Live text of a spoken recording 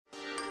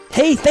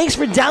Hey, thanks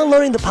for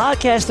downloading the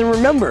podcast. And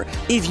remember,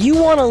 if you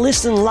want to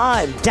listen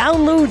live,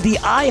 download the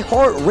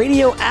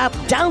iHeartRadio app,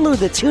 download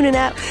the TuneIn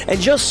app, and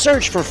just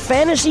search for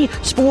Fantasy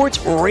Sports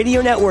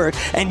Radio Network,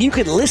 and you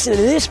can listen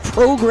to this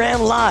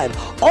program live.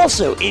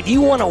 Also, if you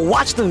want to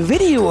watch the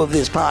video of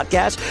this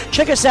podcast,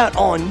 check us out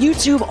on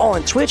YouTube,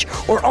 on Twitch,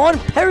 or on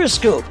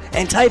Periscope,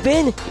 and type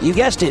in, you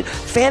guessed it,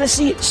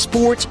 Fantasy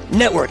Sports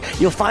Network.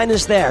 You'll find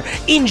us there.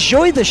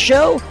 Enjoy the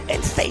show,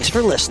 and thanks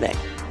for listening.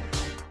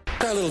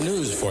 Got a little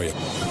news for you.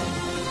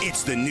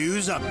 It's the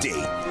news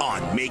update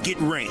on Make It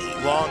Rain.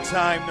 Long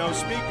time no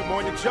speak. Good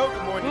morning, Joe.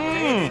 Good morning,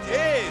 Dave.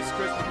 It is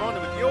Chris Ramona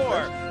with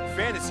your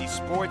Fantasy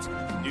Sports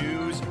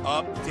News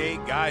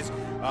Update. Guys,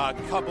 a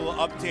couple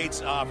of updates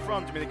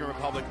from Dominican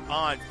Republic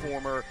on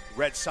former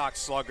Red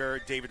Sox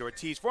slugger David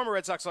Ortiz. Former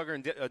Red Sox slugger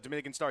and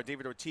Dominican star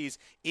David Ortiz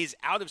is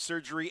out of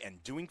surgery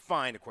and doing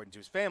fine, according to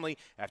his family,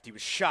 after he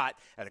was shot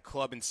at a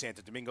club in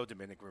Santo Domingo,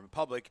 Dominican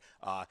Republic.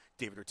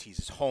 David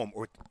Ortiz's home.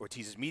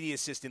 Ortiz's media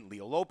assistant,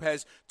 Leo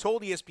Lopez,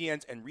 told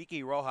ESPN's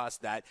Enrique Rojas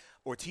that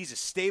Ortiz is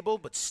stable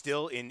but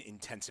still in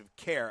intensive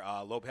care.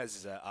 Lopez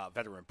is a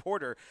veteran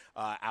reporter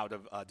out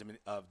of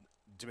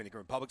Dominican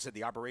Republic, said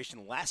the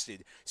operation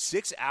lasted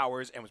 6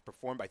 hours and was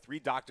performed by 3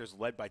 doctors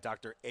led by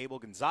Dr. Abel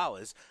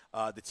Gonzalez.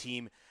 The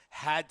team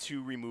had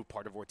to remove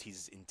part of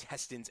Ortiz's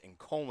intestines and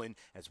colon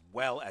as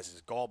well as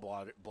his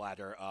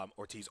gallbladder.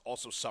 Ortiz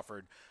also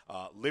suffered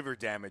liver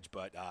damage,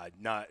 but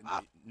not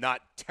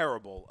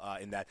terrible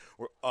in that.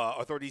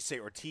 Authorities say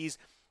Ortiz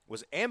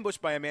was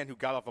ambushed by a man who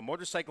got off a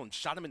motorcycle and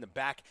shot him in the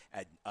back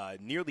at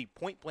nearly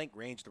point-blank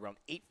range at around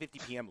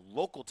 8:50 p.m.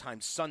 local time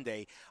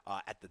Sunday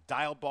at the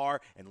Dial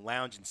Bar and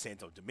Lounge in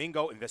Santo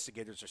Domingo.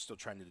 Investigators are still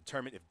trying to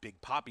determine if Big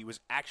Papi was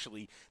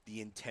actually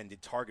the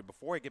intended target.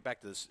 Before I get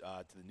back to this,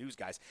 to the news,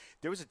 guys,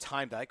 there was a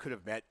time that I could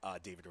have met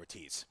David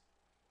Ortiz.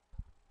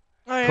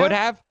 Oh,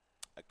 yeah?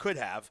 Could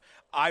have.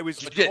 I was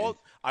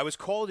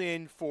called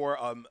in for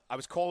I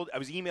was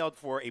emailed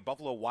for a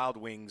Buffalo Wild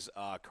Wings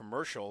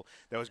commercial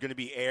that was going to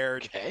be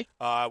aired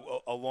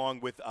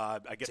along with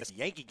I guess a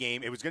Yankee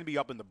game. It was going to be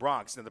up in the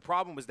Bronx. And the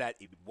problem was that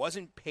it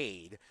wasn't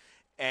paid,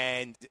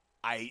 and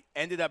I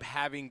ended up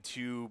having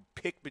to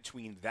pick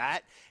between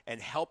that and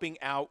helping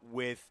out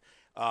with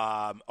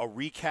a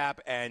recap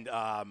and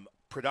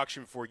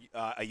production for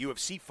a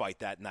UFC fight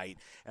that night.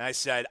 And I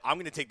said, I'm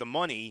going to take the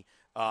money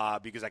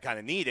because I kind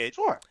of need it.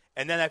 Sure.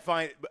 And then I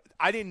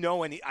didn't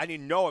know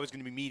I was going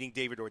to be meeting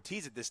David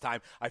Ortiz at this time.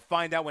 I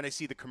find out when I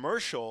see the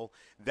commercial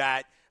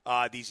that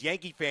these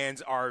Yankee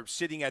fans are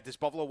sitting at this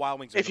Buffalo Wild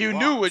Wings. If you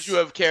knew, would you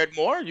have cared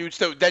more?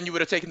 Then you would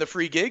have taken the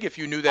free gig if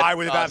you knew that. I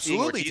would have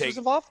absolutely taken. Was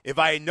involved? If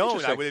I had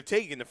known, I would have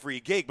taken the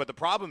free gig. But the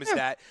problem is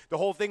that the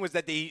whole thing was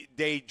that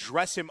they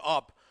dress him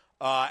up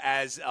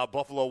as a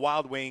Buffalo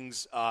Wild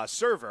Wings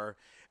server.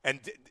 And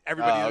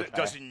everybody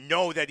doesn't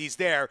know that he's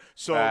there,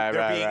 so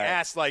they're being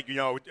asked, like,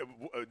 what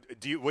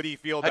do you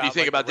feel about? How do you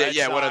think about that?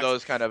 Yeah, one of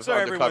those kind of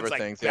undercover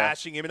things.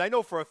 Bashing him, and I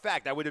know for a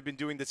fact I would have been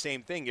doing the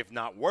same thing, if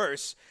not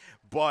worse.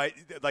 But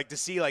like to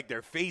see like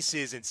their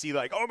faces and see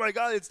like, oh my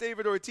God, it's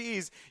David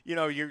Ortiz.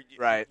 You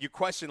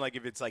question like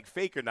if it's like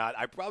fake or not.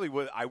 I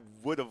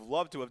would have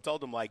loved to have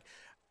told him like,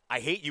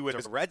 I hate you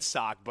as a Red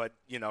Sox, but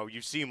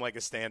you seem like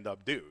a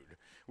stand-up dude,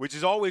 which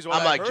is always what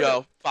I'm like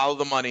Joe. Follow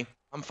the money.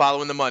 I'm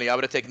following the money. I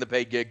would have taken the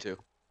paid gig too.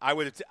 I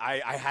would have.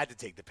 I had to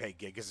take the paid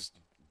gig because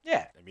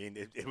I mean,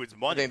 it was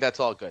money. I think that's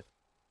all good.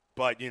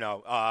 But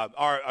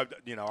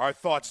our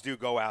thoughts do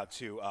go out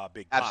to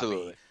Big Papi.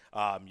 Absolutely.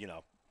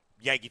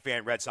 Yankee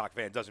fan, Red Sox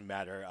fan, doesn't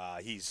matter.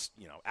 He's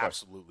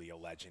absolutely a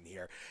legend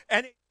here.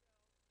 And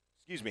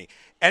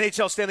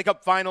NHL Stanley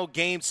Cup Final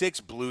Game 6.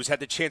 Blues had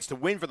the chance to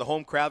win for the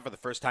home crowd for the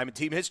first time in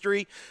team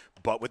history.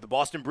 But with the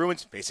Boston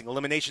Bruins facing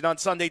elimination on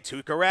Sunday,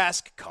 Tuukka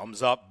Rask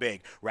comes up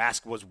big.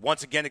 Rask was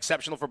once again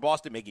exceptional for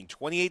Boston, making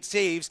 28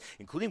 saves,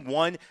 including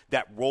one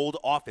that rolled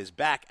off his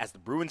back as the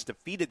Bruins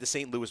defeated the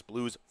St. Louis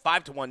Blues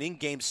 5-1 in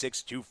Game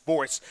 6 to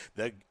force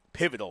the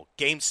pivotal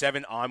Game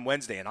 7 on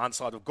Wednesday. An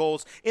onslaught of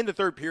goals in the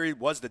third period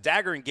was the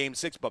dagger in Game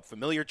 6, but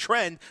familiar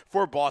trend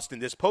for Boston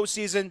this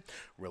postseason.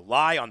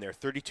 Rely on their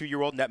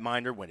 32-year-old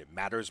netminder when it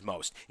matters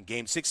most. In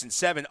Game 6 and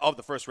 7 of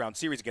the first-round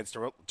series against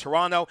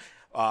Toronto,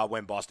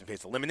 when Boston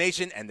faced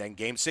elimination, and then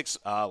Game 6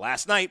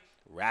 last night,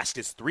 Rask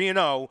is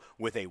 3-0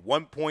 with a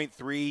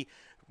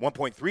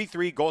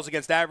 1.33 goals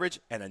against average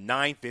and a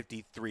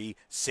 .953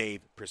 save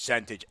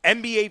percentage.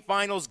 NBA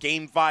Finals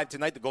Game 5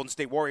 tonight. The Golden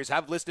State Warriors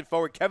have listed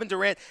forward Kevin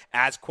Durant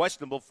as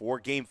questionable for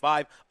Game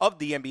 5 of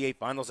the NBA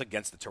Finals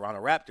against the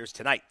Toronto Raptors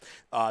tonight.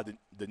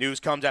 The news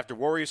comes after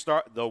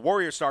the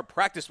Warrior star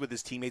practiced with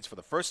his teammates for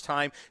the first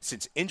time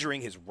since injuring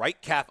his right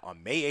calf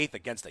on May 8th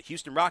against the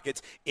Houston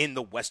Rockets in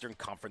the Western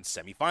Conference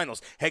semifinals.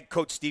 Head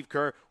coach Steve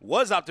Kerr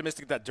was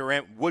optimistic that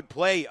Durant would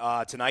play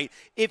tonight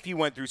if he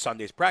went through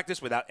Sunday's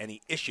practice without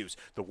any issues.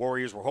 The The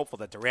Warriors were hopeful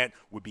that Durant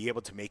would be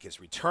able to make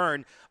his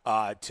return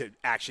to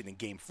action in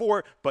Game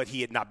 4, but he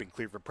had not been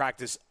cleared for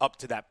practice up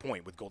to that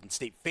point, with Golden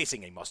State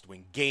facing a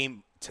must-win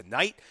game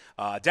tonight.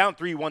 Down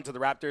 3-1 to the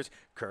Raptors,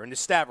 Kerr and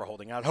Stavro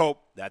holding out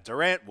hope that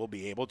Durant will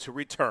be able to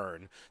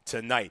return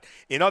tonight.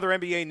 In other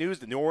NBA news,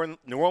 the New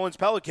Orleans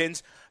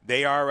Pelicans,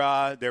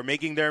 they're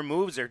making their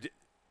moves.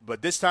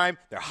 But this time,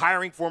 they're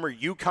hiring former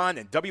UConn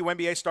and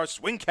WNBA star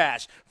Swin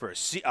Cash for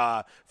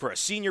a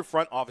senior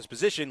front office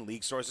position.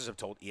 League sources have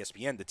told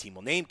ESPN the team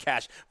will name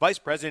Cash vice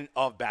president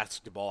of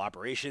basketball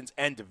operations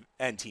and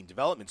team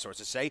development.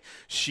 Sources say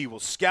she will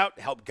scout,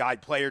 help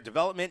guide player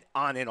development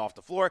on and off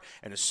the floor,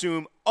 and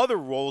assume other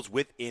roles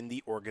within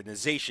the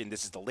organization.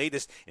 This is the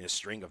latest in a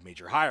string of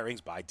major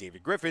hirings by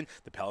David Griffin,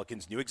 the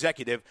Pelicans' new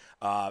executive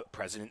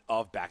president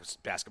of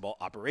basketball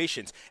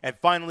operations. And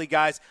finally,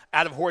 guys,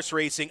 out of horse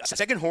racing, a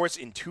second horse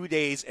in 2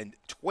 days and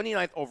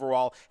 29th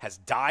overall has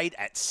died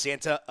at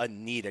Santa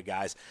Anita,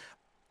 guys,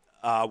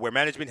 where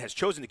management has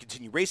chosen to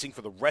continue racing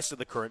for the rest of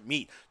the current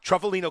meet.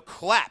 Truffalino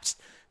collapsed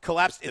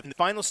in the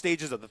final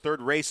stages of the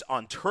third race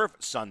on turf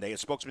Sunday. A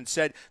spokesman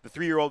said the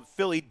 3-year-old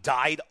filly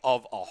died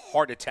of a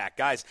heart attack.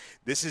 Guys,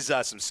 this is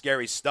some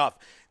scary stuff.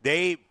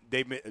 They've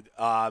been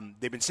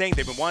saying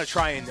they've been wanting to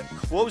try and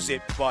close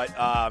it, but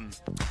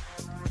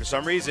for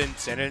some reason,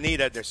 Santa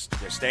Anita,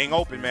 they're staying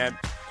open, man.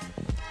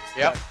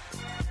 Yep.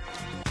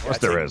 Of course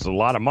there is. A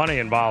lot of money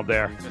involved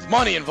there. There's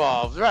money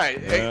involved,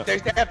 right? Yeah. They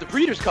have the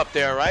Breeders' Cup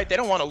there, right? They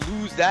don't want to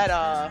lose that.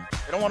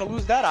 They don't want to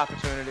lose that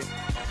opportunity.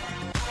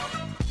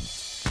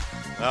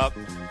 I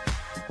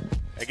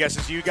guess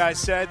as you guys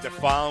said, they're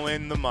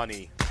following the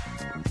money.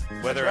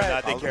 Whether or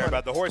not they care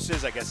about the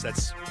horses, I guess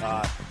that's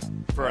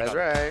for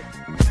another.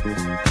 That's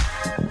right.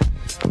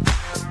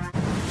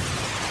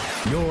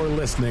 You're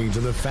listening to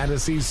the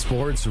Fantasy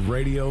Sports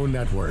Radio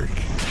Network.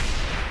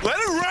 Let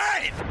it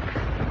ride!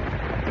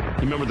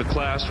 You remember the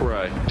class where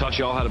I taught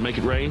y'all how to make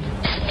it rain?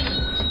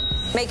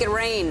 Make it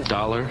rain.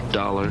 Dollar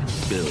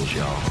bills,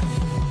 y'all.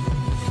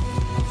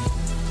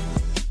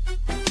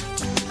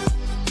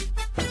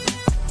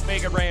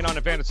 Make it rain on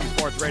the Fantasy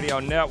Sports Radio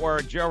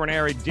Network. Joe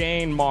Ranieri,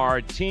 Dane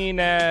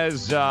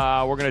Martinez.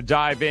 We're going to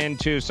dive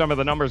into some of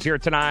the numbers here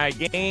tonight.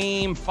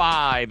 Game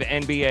 5,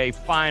 NBA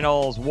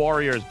Finals.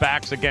 Warriors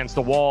backs against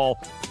the wall.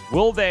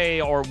 Will they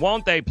or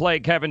won't they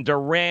play Kevin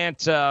Durant?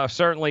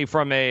 Certainly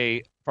from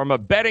a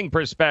betting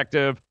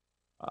perspective.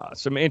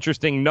 Some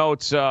interesting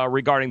notes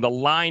regarding the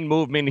line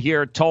movement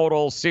here,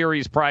 total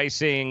series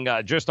pricing,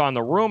 just on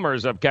the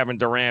rumors of Kevin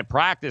Durant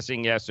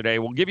practicing yesterday.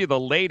 We'll give you the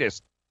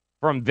latest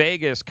from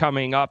Vegas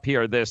coming up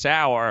here this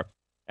hour.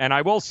 And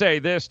I will say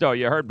this, though.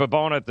 You heard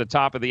Babona at the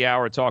top of the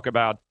hour talk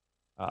about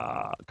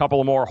a couple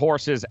of more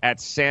horses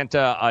at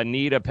Santa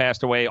Anita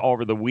passed away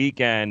over the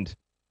weekend.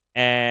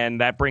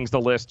 And that brings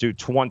the list to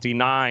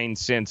 29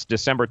 since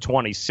December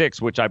 26,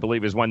 which I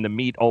believe is when the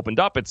meet opened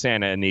up at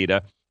Santa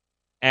Anita.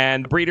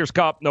 And the Breeders'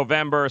 Cup,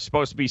 November, is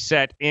supposed to be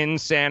set in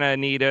Santa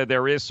Anita.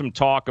 There is some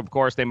talk, of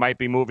course, they might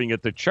be moving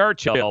it to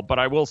Churchill. But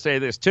I will say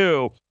this,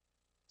 too.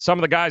 Some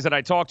of the guys that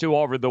I talked to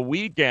over the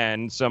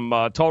weekend, some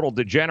total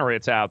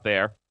degenerates out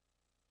there,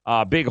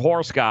 big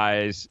horse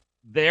guys,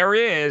 there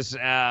is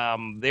a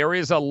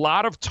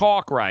lot of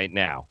talk right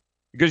now.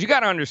 Because you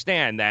got to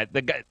understand that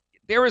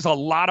there is a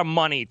lot of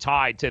money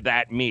tied to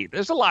that meet.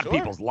 There's a lot of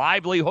people's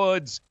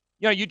livelihoods.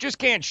 You know, you just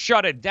can't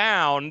shut it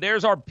down.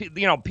 There's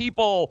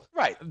people,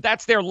 right?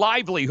 That's their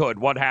livelihood,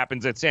 what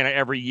happens at Santa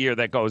every year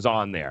that goes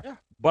on there. Yeah.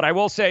 But I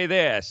will say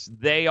this,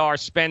 they are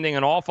spending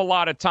an awful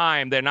lot of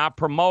time. They're not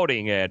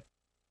promoting it.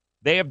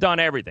 They have done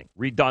everything,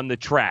 redone the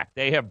track.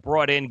 They have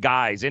brought in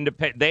guys,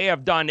 they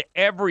have done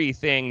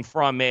everything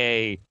from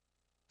a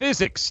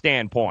physics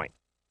standpoint.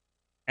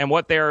 And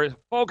what they're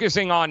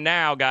focusing on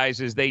now,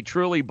 guys, is they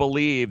truly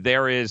believe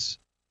there is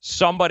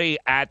somebody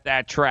at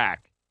that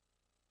track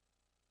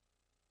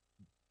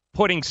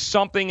putting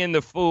something in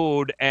the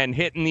food and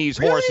hitting these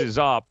horses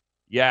up.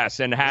 Yes,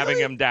 and having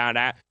them down.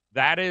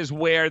 That is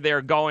where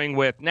they're going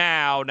with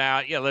now. Now,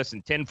 yeah,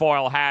 listen,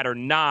 tinfoil hat or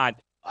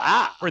not,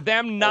 for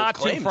them not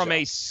to, from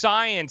a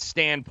science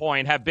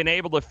standpoint, have been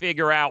able to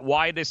figure out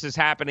why this is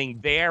happening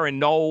there and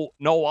no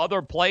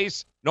other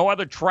place, no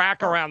other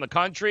track around the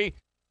country,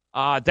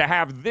 to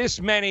have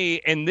this many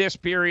in this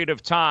period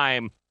of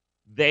time,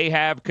 they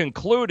have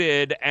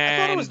concluded.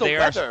 And I thought it was the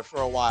weather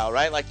for a while,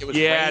 right? Like it was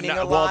raining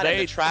a lot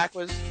and the track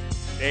was...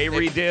 They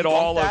redid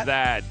all of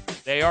that.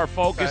 They are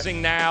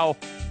focusing now.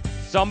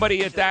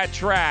 Somebody at that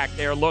track,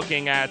 they're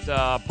looking at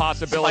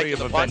possibility of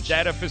a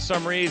vendetta for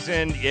some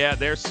reason. Yeah,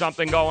 there's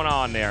something going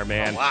on there,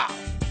 man. Oh, wow.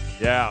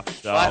 Yeah.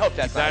 So well, I hope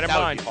that's that in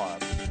mind. Would be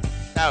horrible.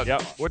 That would be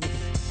horrible.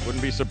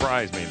 Wouldn't be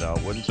surprised me though.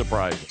 Wouldn't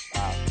surprise me.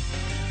 Wow.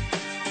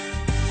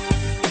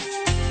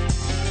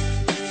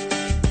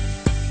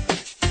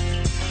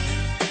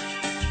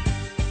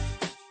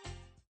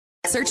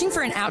 Searching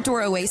for an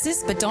outdoor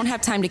oasis but don't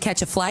have time to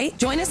catch a flight?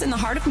 Join us in the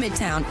heart of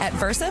Midtown at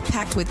Versa,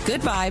 packed with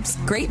good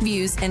vibes, great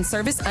views, and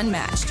service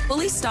unmatched.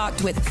 Fully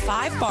stocked with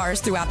 5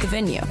 bars throughout the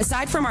venue.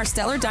 Aside from our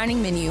stellar dining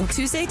menu,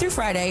 Tuesday through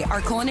Friday, our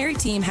culinary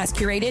team has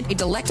curated a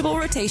delectable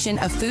rotation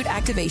of food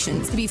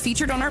activations to be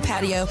featured on our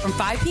patio from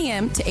 5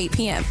 p.m. to 8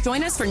 p.m.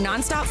 Join us for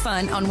nonstop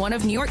fun on one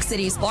of New York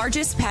City's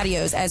largest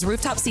patios as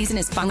rooftop season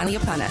is finally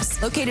upon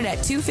us. Located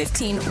at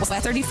 215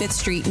 West 35th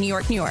Street, New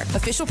York, New York.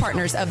 Official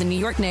partners of the New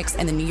York Knicks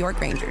and the New York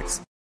Rangers.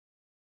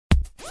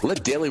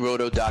 Let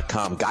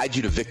DailyRoto.com guide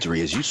you to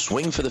victory as you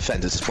swing for the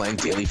fences playing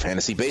daily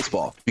fantasy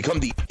baseball. Become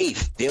the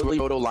 8th Daily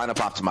Roto lineup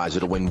optimizer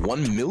to win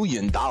 $1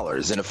 million in a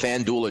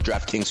FanDuel or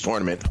DraftKings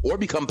tournament, or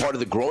become part of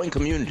the growing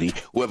community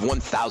who have won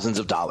thousands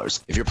of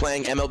dollars. If you're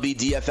playing MLB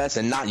DFS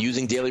and not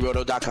using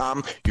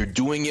DailyRoto.com, you're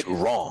doing it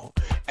wrong.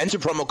 Enter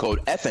promo code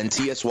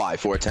FNTSY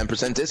for a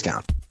 10%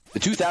 discount. The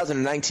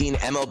 2019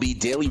 MLB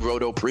Daily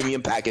Roto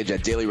Premium Package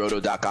at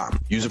DailyRoto.com.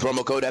 Use the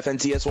promo code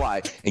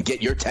FNTSY and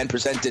get your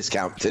 10%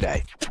 discount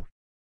today.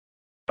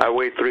 I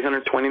weighed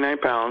 329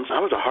 pounds. I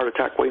was a heart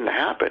attack waiting to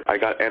happen. I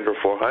got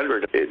Andro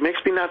 400. It makes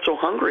me not so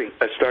hungry.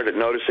 I started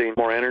noticing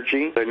more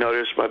energy. I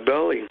noticed my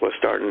belly was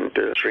starting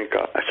to shrink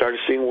up. I started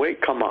seeing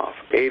weight come off.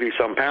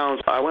 80-some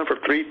pounds. I went from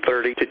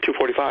 330 to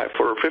 245.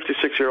 For a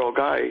 56-year-old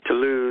guy to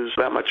lose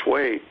that much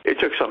weight, it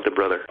took something,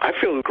 brother. I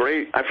feel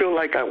great. I feel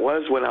like I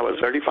was when I was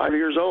 35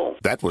 years old.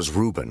 That was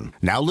Ruben.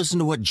 Now listen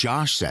to what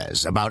Josh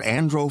says about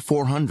Andro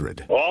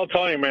 400. Well, I'll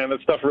tell you, man,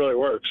 that stuff really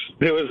works.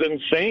 It was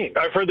insane.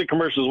 I've heard the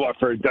commercials,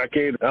 for a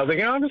decade. I was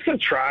like, I'm just going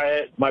to try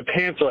it. My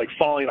pants are like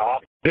falling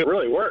off. It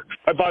really works.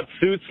 I bought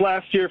suits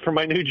last year for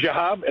my new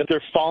job, and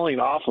they're falling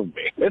off of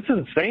me. It's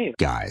insane.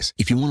 Guys,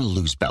 if you want to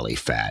lose belly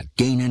fat,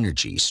 gain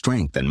energy,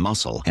 strength, and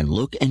muscle, and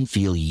look and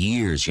feel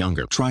years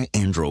younger, try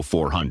Andro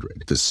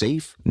 400, the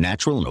safe,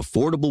 natural, and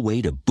affordable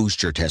way to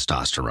boost your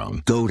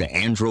testosterone. Go to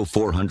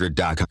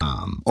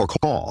andro400.com or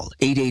call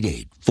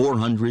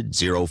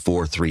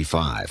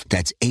 888-400-0435.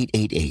 That's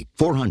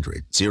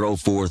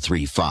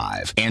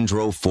 888-400-0435.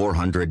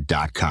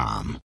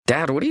 Andro400.com.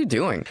 Dad, what are you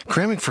doing?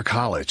 Cramming for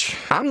college.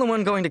 I'm the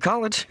one going to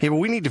college. Yeah, but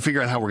we need to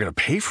figure out how we're going to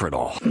pay for it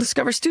all.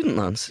 Discover Student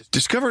Loans.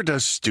 Discover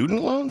does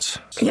student loans?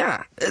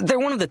 Yeah, they're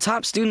one of the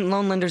top student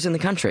loan lenders in the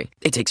country.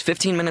 It takes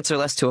 15 minutes or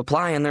less to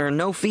apply, and there are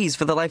no fees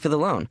for the life of the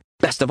loan.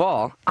 Best of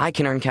all, I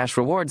can earn cash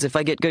rewards if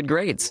I get good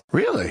grades.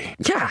 Really?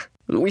 Yeah,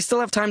 we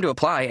still have time to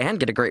apply and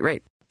get a great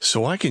rate.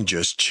 So I can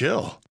just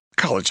chill.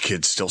 College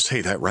kids still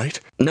say that, right?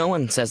 No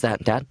one says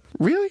that, Dad.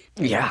 Really?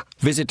 Yeah.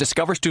 Visit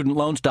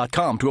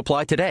discoverstudentloans.com to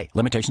apply today.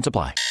 Limitations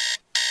apply.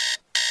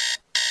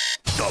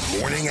 The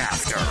morning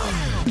after.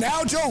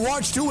 Now Joe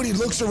watch too when he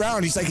looks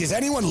around. He's like, is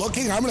anyone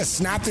looking? I'm going to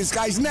snap this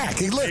guy's neck.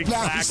 He looked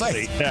now. He's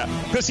like, yeah.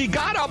 Because he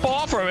got up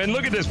off him, and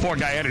look at this poor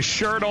guy. He had his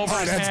shirt over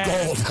his that's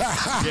head. gold.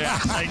 Yeah,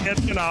 like,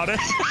 you know.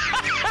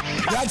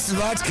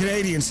 That's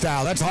Canadian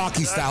style. That's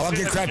hockey style. I'll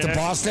give credit to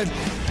Boston.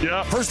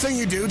 Yeah. First thing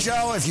you do,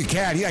 Joe, if you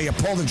can, you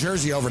pull the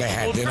jersey over the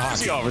head in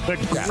hockey.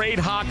 The great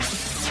hockey.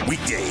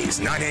 Weekdays,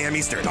 9 a.m.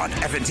 Eastern on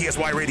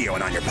FNTSY Radio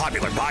and on your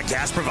popular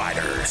podcast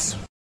providers.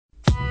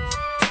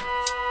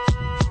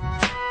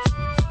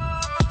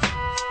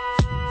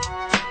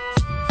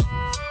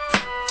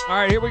 All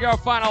right, here we go.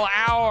 Final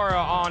hour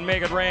on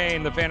Make It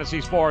Rain, the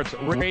Fantasy Sports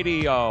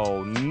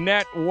Radio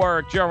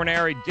Network. Joe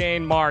Ranieri,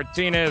 Dane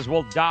Martinez.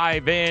 We'll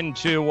dive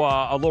into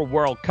a little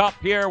World Cup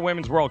here.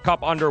 Women's World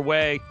Cup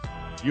underway.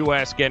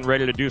 U.S. getting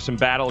ready to do some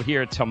battle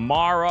here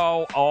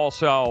tomorrow.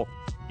 Also,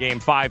 Game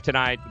 5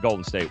 tonight,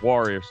 Golden State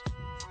Warriors.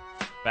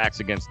 Backs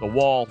against the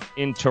wall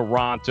in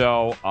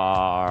Toronto.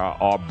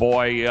 Our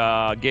boy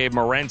Gabe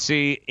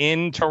Morency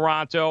in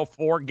Toronto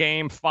for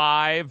Game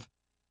 5.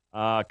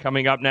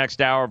 Coming up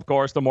next hour, of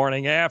course, the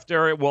morning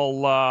after,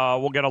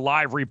 we'll get a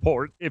live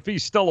report if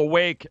he's still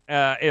awake,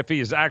 if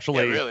he's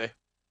actually,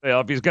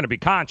 if he's going to be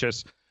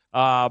conscious.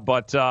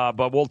 But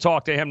we'll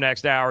talk to him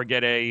next hour,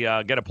 get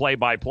a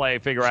play-by-play,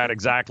 figure out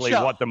exactly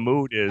Joe, what the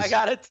mood is. I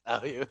gotta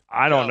tell you,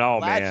 I don't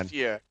know, man. Last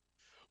year,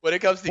 when it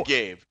comes to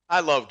Gabe, I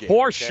love Gabe.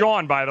 Poor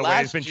Sean, by the way,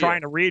 has been year.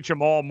 trying to reach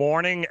him all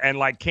morning and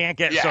can't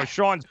get. So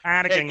Sean's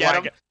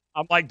panicking.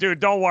 I'm like, dude,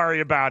 don't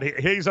worry about it.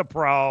 He's a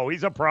pro.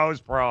 He's a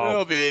pro's pro.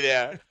 He'll be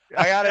there.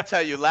 I gotta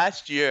tell you,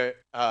 last year,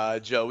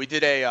 Joe, we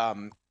did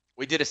a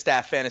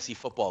staff fantasy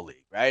football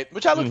league, right?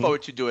 Which I look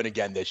forward to doing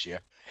again this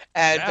year.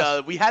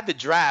 And we had the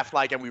draft,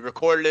 and we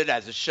recorded it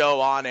as a show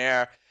on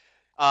air.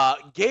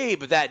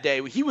 Gabe that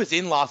day, he was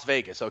in Las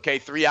Vegas,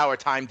 3-hour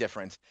time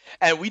difference.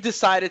 And we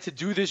decided to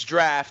do this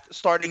draft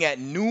starting at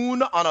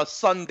noon on a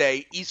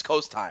Sunday, East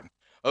Coast time,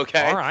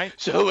 okay? All right.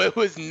 So it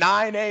was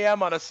 9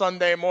 a.m. on a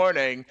Sunday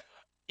morning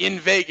in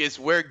Vegas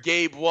where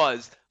Gabe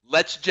was.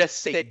 Let's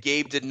just say that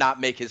Gabe did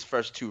not make his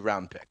first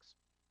 2-round picks.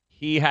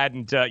 He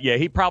hadn't,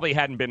 he probably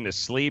hadn't been to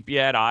sleep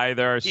yet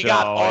either. He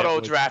got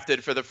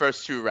auto-drafted for the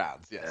first 2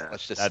 rounds. Yes,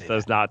 let's just say that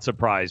does not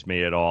surprise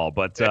me at all.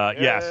 But,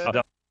 yes,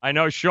 I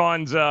know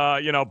Sean's,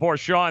 poor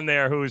Sean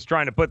there who's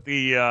trying to put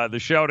the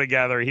show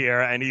together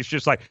here, and he's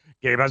just like,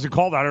 Gabe hasn't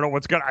called. I don't know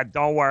what's going to –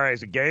 don't worry.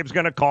 Gabe's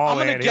going to call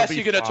in. I'm going to guess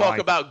you're going to talk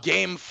about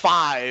Game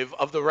 5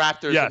 of the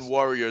Raptors and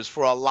Warriors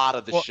for a lot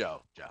of the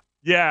show, Joe.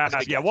 Yeah.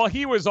 Well,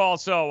 he was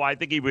also – I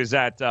think he was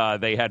at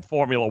they had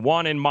Formula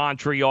One in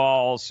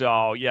Montreal.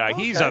 So, yeah,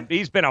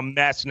 he's been a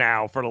mess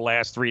now for the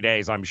last 3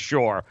 days, I'm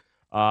sure.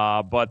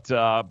 But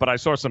I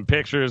saw some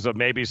pictures of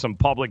maybe some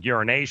public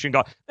urination.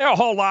 There are a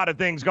whole lot of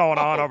things going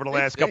on over the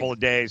last couple of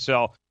days.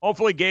 So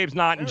hopefully Gabe's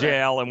not in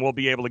jail, and we'll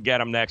be able to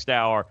get him next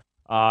hour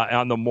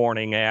on the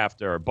morning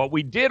after. But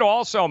we did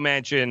also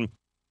mention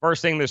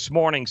first thing this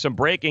morning, some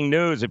breaking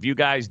news. If you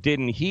guys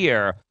didn't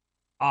hear,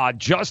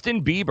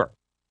 Justin Bieber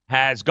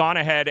has gone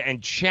ahead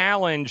and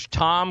challenged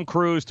Tom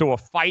Cruise to a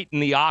fight in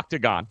the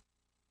octagon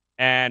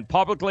and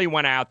publicly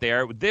went out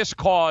there. This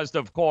caused,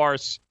 of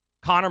course,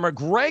 Conor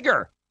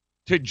McGregor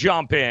to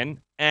jump in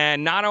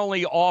and not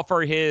only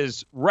offer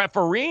his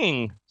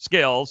refereeing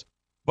skills,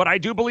 but I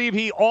do believe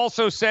he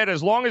also said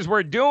as long as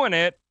we're doing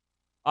it,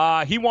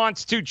 he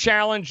wants to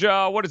challenge,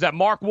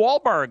 Mark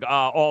Wahlberg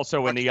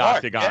also in the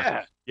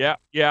octagon.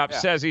 Yeah.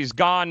 Says he's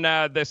gone.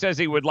 Says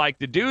he would like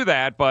to do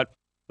that, but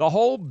the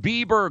whole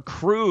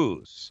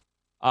Bieber-Cruz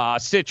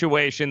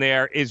situation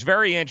there is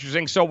very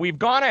interesting. So we've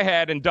gone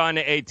ahead and done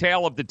a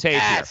tale of the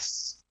tape here.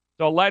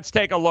 So let's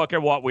take a look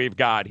at what we've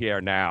got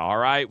here now, all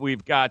right?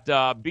 We've got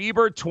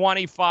Bieber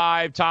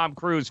 25, Tom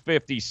Cruise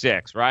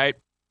 56, right?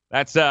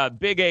 That's a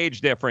big age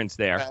difference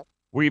there. Okay.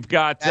 We've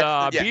got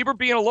Bieber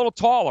being a little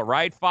taller,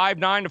 right?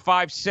 5'9" to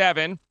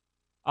 5'7".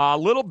 A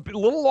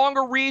little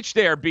longer reach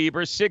there,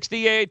 Bieber,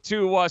 68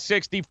 to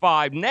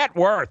 65. Net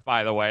worth,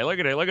 by the way. Look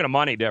at it. Look at the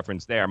money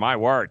difference there. My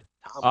word.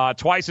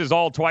 Twice as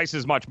old, twice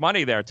as much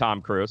money there,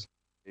 Tom Cruise.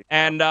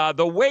 And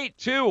the weight,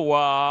 too,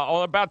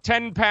 about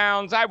 10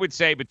 pounds, I would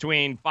say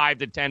between 5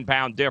 to 10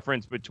 pound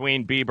difference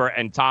between Bieber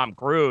and Tom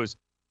Cruise.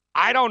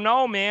 I don't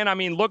know, man. I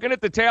mean, looking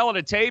at the tail of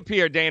the tape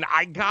here, Dane,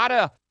 I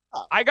gotta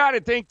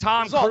think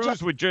Tom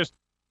Cruise would just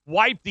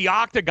wipe the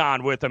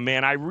octagon with him,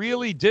 man. I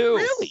really do.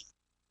 Really?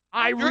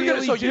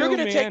 You're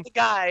gonna take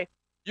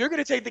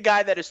the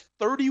guy that is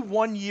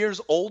 31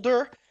 years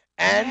older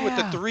and with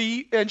the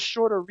 3-inch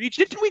shorter reach.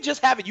 Didn't we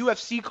just have a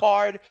UFC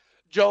card,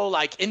 Joe,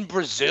 like in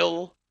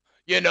Brazil?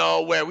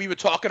 Where we were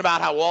talking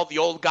about how all the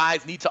old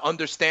guys need to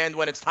understand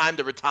when it's time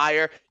to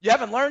retire. You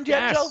haven't learned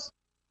yet, Joe?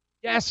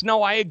 Yes,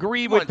 no, I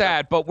agree with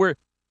that. But we're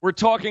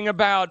talking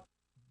about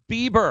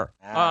Bieber,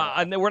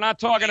 and we're not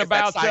talking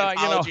about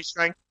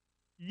strength.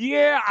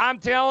 Yeah, I'm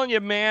telling you,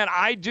 man,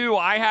 I do.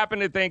 I happen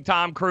to think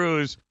Tom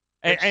Cruise,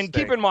 and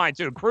keep in mind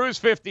too, Cruise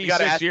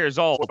 56 years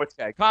old.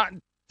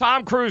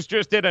 Tom Cruise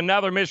just did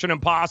another Mission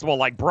Impossible,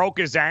 like broke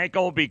his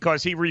ankle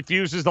because he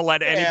refuses to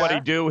let anybody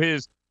do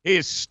his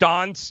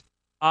stunts.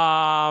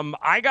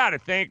 I got to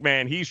think,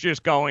 man, he's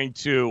just going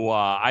to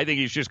I think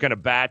he's just going to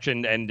batch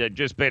and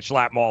just bitch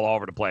slap him all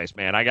over the place,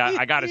 man. I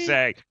got to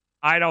say,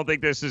 I don't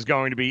think this is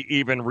going to be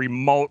even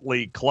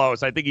remotely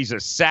close. I think he's a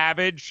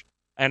savage,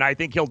 and I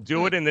think he'll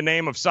do it in the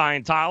name of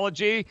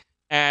Scientology,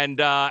 and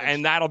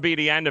that'll be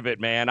the end of it,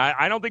 man.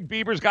 I don't think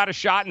Bieber's got a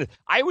shot.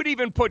 I would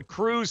even put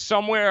Cruz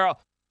somewhere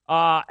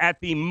at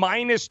the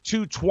minus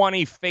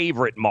 220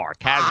 favorite mark.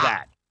 How's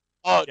that?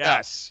 Oh,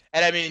 yes.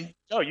 And I mean,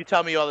 Joe, you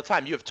tell me all the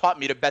time, you have taught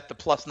me to bet the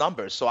plus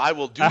numbers, so I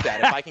will do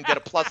that. If I can get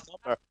a plus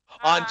number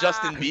on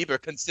Justin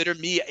Bieber, consider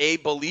me a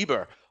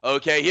believer.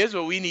 Okay, here's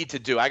what we need to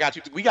do.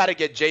 We got to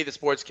get Jay the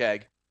Sports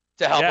Keg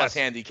to help us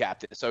handicap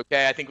this,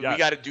 okay? I think we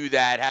got to do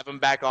that, have him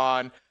back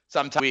on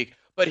sometime week.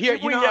 But here,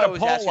 we get a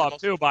poll up,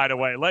 too, by the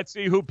way. Let's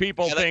see who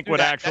people think would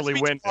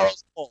actually win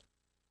this.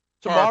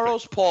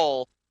 Tomorrow's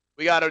poll.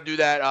 We got to do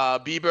that,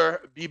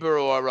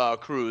 Bieber or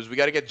Cruz. We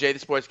got to get Jay the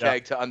Sports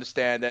Keg to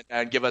understand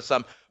and give us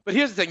some. But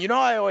here's the thing.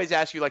 I always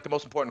ask you, like, the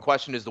most important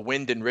question is the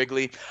wind in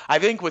Wrigley. I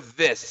think with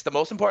this, the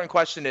most important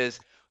question is,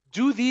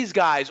 do these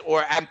guys,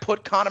 and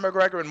put Conor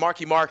McGregor and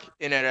Marky Mark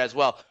in it as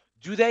well,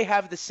 do they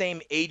have the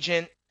same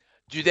agent?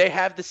 Do they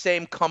have the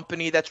same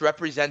company that's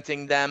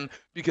representing them?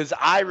 Because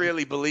I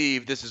really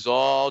believe this is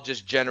all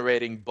just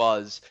generating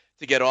buzz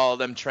to get all of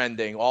them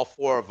trending, all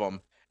four of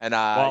them. And,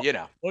 I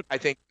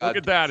think... Look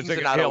at that.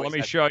 Let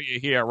me show you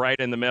here, right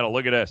in the middle.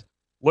 Look at this.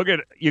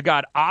 You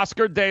got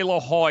Oscar De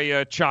La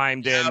Hoya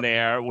chimed in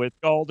there with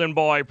Golden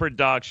Boy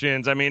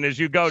Productions. I mean, as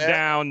you go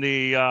down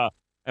the...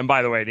 and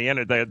by the way, the end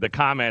of the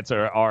comments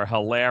are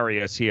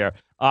hilarious here.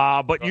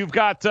 But you've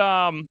got...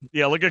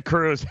 look at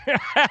Cruz.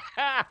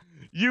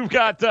 You've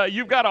got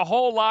a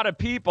whole lot of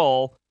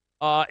people,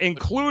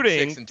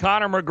 including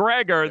Conor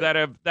McGregor,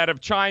 that have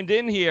chimed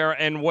in here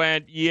and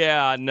went,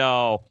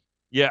 no...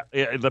 Yeah,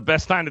 the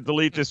best time to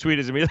delete this tweet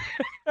is immediately.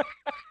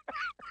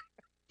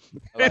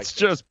 It's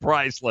just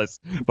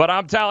priceless. But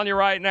I'm telling you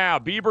right now,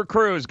 Bieber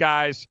Cruz,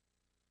 guys,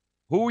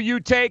 who are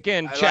you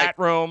taking, chat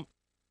room?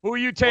 Who are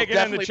you taking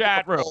in the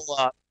chat room?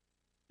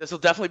 This will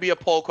definitely be a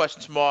poll question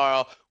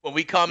tomorrow. When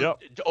we come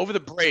over the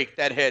break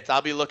that hits,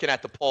 I'll be looking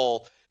at the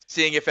poll,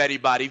 seeing if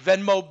anybody.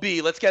 Venmo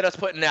B, let's get us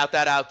putting that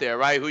out there,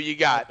 right? Who you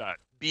got?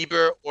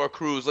 Bieber or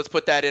Cruz? Let's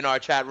put that in our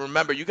chat room.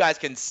 Remember, you guys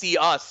can see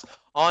us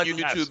on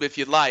YouTube if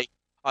you'd like.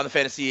 on the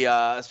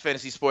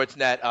Fantasy Sports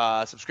Net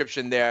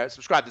subscription there.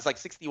 Subscribe. There's like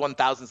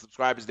 61,000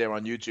 subscribers there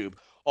on YouTube.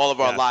 All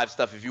of our live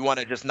stuff. If you want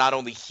to just not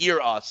only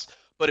hear us,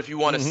 but if you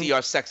want to see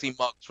our sexy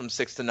mugs from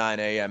 6 to 9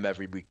 a.m.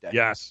 every weekday.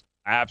 Yes,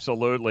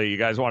 absolutely. You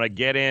guys want to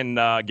get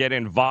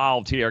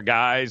involved here,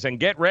 guys, and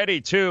get ready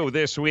too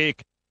this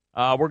week.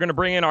 We're going to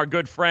bring in our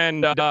good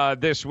friend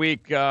this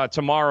week,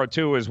 tomorrow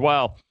too, as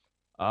well.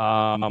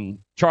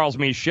 Charles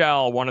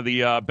Michel, one of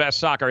the best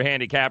soccer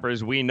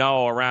handicappers we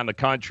know around the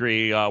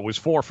country, was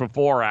 4 for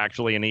 4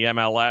 actually in the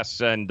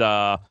MLS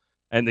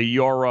and the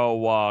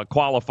Euro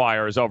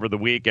qualifiers over the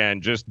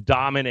weekend. Just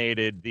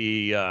dominated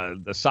the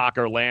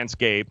soccer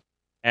landscape,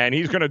 and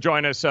he's going to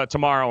join us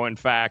tomorrow, in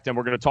fact, and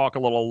we're going to talk a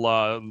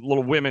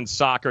little women's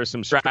soccer,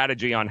 some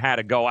strategy on how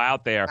to go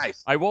out there.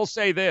 Nice. I will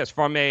say this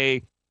from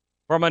a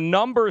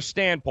numbers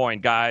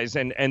standpoint, guys,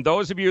 and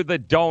those of you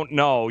that don't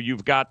know,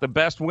 you've got the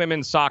best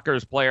women's soccer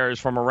players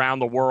from around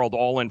the world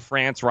all in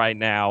France right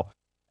now,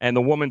 and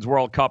the Women's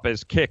World Cup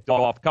has kicked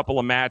off a couple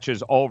of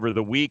matches over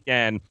the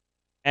weekend.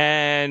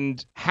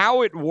 And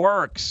how it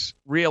works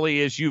really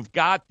is you've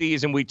got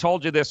these, and we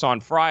told you this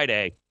on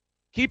Friday,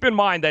 keep in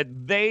mind that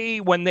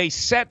when they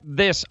set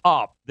this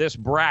up, this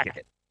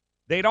bracket,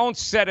 they don't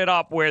set it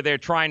up where they're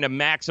trying to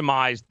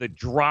maximize the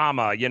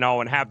drama,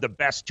 and have the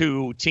best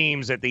two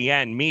teams at the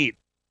end meet.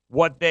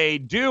 What they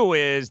do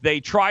is they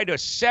try to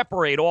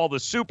separate all the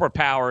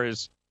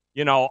superpowers,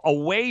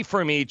 away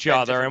from each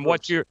other.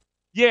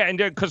 And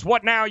because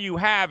what now you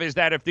have is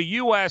that if the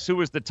U.S., who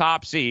is the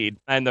top seed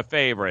and the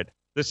favorite,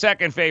 the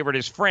second favorite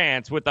is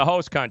France with the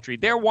host country,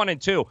 they're 1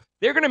 and 2.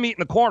 They're going to meet in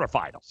the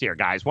quarterfinals here,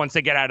 guys, once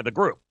they get out of the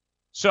group.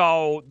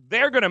 So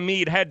they're going to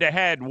meet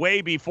head-to-head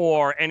way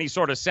before any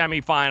sort of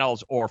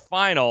semifinals or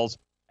finals.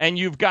 And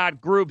you've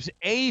got groups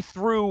A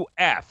through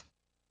F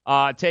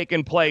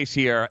taking place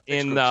here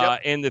in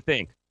the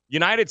thing.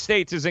 United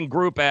States is in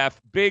Group F,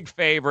 big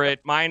favorite,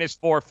 minus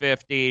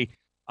 450.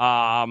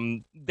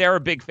 They're a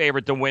big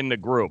favorite to win the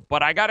group.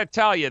 But I got to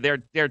tell you,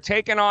 they're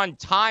taking on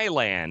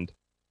Thailand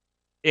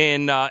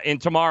in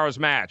tomorrow's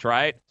match,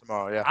 right?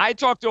 Tomorrow, yeah. I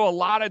talked to a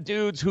lot of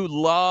dudes who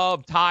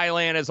love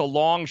Thailand as a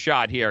long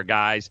shot here,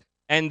 guys.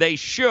 And they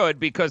should,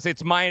 because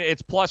it's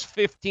plus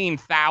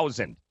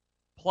 15,000.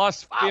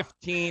 Plus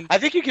 15,000. I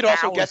think you could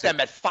also get them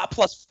at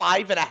plus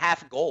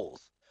 5.5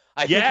 goals.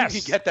 I think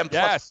you could get them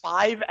plus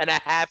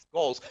 5.5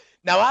 goals.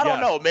 Now, I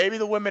don't know. Maybe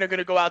the women are going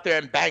to go out there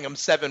and bang them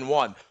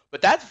 7-1.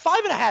 But that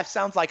 5.5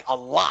 sounds like a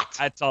lot.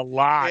 That's a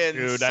lot,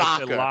 dude.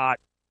 Soccer. That's a lot.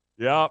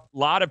 Yep. A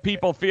lot of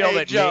people feel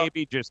that Joe,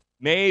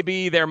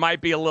 maybe there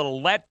might be a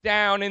little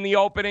letdown in the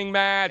opening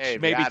match.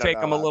 Maybe take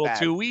them a little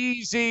too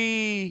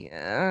easy.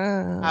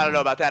 I don't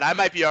know about that. I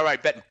might be all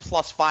right betting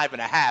plus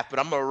 5.5, but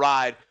I'm going to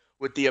ride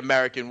with the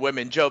American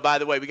women. Joe, by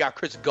the way, we got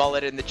Chris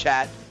Gullett in the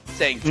chat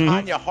saying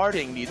Tanya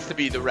Harding needs to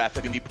be the ref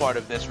and be part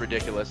of this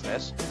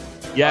ridiculousness.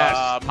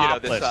 Yes.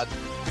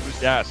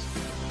 Yes.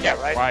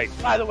 Yeah, right? Right.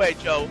 By the way,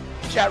 Joe,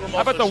 chat room.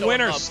 How about the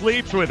winner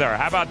sleeps with her?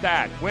 How about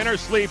that? Winner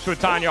sleeps with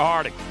Tanya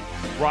Harding.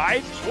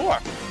 Right? Sure.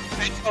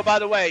 And so, by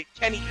the way,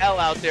 Kenny L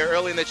out there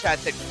early in the chat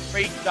said,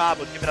 great job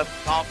of giving us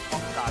the golf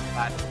shot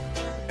last week.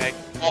 Okay?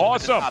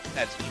 Awesome. Top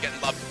 10, so you're getting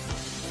love.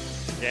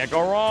 Can't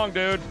go wrong,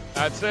 dude.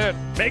 That's it.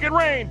 Make it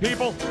rain,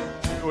 people.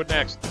 Do it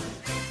next.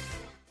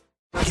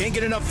 Can't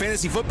get enough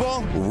fantasy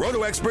football?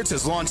 Roto Experts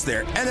has launched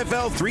their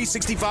NFL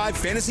 365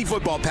 fantasy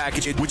football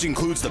package, which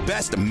includes the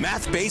best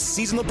math-based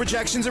seasonal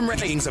projections and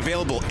rankings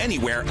available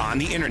anywhere on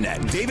the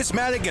internet. Davis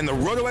Maddock and the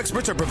Roto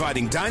Experts are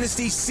providing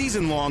dynasty,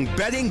 season-long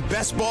betting,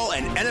 best ball,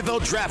 and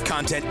NFL draft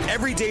content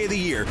every day of the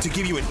year to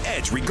give you an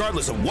edge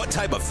regardless of what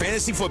type of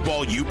fantasy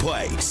football you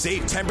play.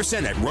 Save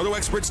 10% at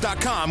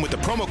rotoexperts.com with the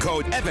promo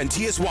code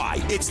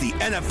FNTSY. It's the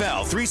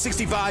NFL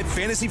 365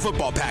 fantasy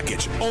football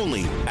package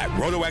only at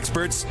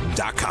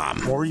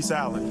rotoexperts.com. Maurice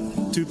Allen,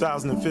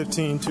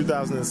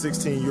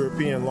 2015-2016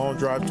 European Long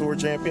Drive Tour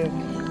champion,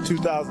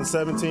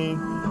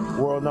 2017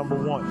 world number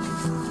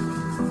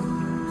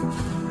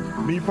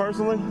 1. Me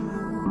personally,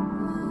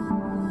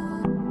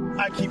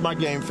 I keep my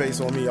game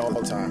face on me all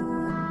the time.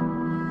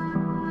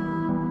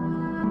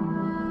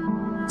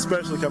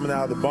 Especially coming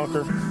out of the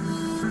bunker,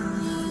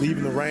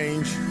 leaving the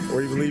range,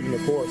 or even leaving the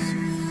course.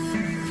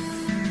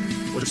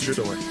 What's your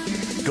story?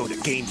 Go to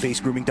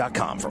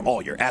GameFaceGrooming.com for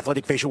all your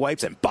athletic facial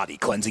wipes and body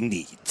cleansing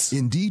needs.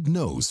 Indeed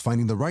knows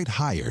finding the right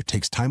hire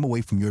takes time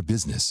away from your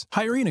business.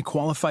 Hiring a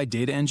qualified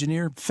data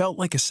engineer felt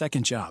like a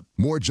second job.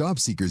 More job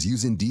seekers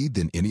use Indeed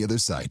than any other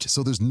site,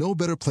 so there's no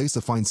better place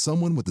to find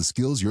someone with the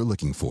skills you're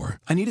looking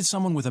for. I needed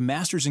someone with a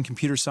master's in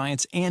computer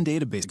science and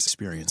database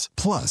experience.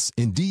 Plus,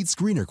 Indeed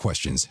screener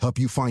questions help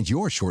you find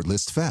your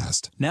shortlist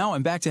fast. Now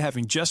I'm back to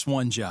having just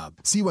one job.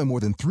 See why more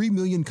than 3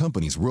 million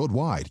companies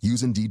worldwide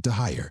use Indeed to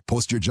hire.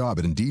 Post your job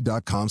at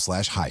Indeed.com/hire.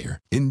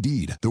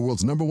 Indeed, the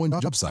world's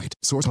 #1 job site.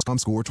 Source.com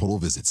score total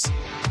visits.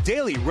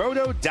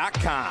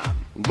 DailyRoto.com.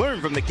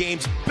 Learn from the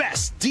game's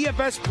best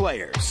DFS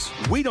players.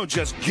 We don't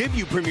just give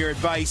you premier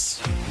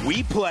advice,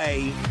 we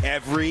play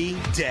every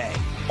day.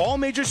 All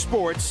major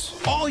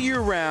sports, all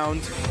year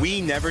round,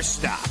 we never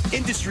stop.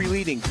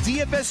 Industry-leading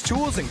DFS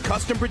tools and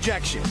custom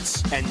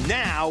projections. And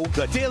now,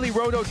 the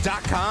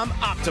DailyRoto.com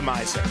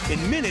Optimizer.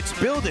 In minutes,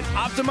 build and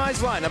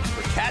optimize lineups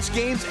for cash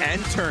games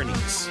and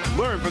tourneys.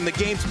 Learn from the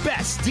game's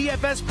best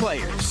DFS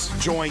players.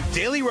 Join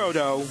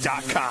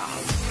DailyRoto.com.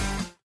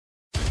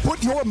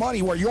 Put your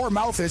money where your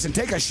mouth is and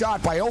take a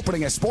shot by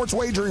opening a sports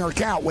wagering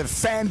account with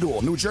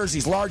FanDuel, New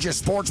Jersey's largest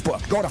sports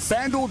book. Go to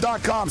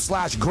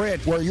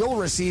FanDuel.com/grid where you'll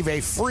receive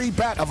a free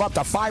bet of up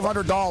to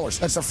 $500.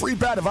 That's a free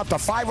bet of up to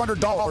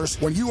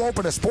 $500 when you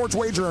open a sports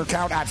wagering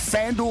account at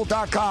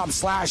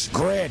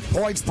FanDuel.com/grid.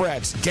 Point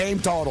spreads, game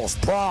totals,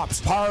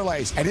 props,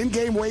 parlays, and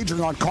in-game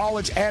wagering on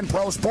college and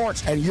pro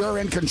sports, and you're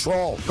in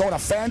control. Go to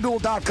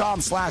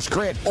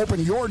FanDuel.com/grid.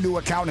 Open your new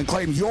account and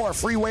claim your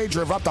free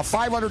wager of up to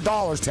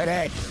 $500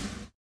 today.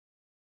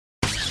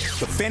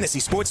 The Fantasy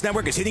Sports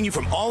Network is hitting you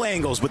from all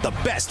angles with the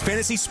best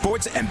fantasy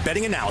sports and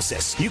betting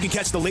analysis. You can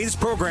catch the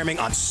latest programming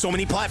on so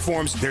many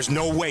platforms, there's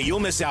no way you'll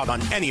miss out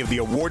on any of the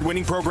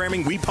award-winning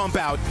programming we pump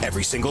out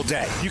every single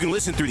day. You can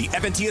listen through the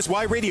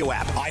FNTSY radio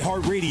app,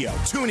 iHeartRadio,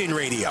 TuneIn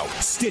Radio,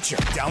 Stitcher.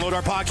 Download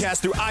our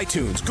podcast through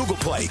iTunes, Google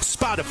Play,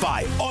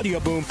 Spotify,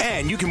 Audio Boom,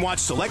 and you can watch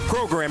select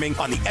programming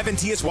on the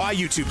FNTSY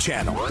YouTube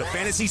channel. The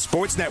Fantasy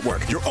Sports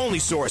Network, your only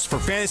source for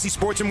fantasy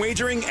sports and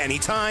wagering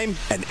anytime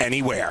and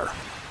anywhere.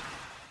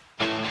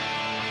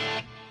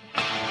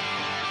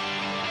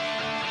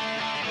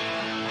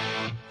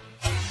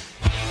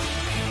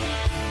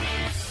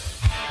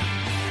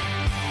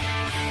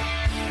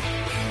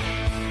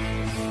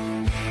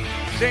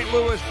 St.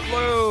 Louis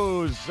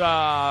Blues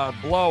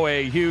blow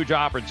a huge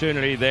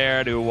opportunity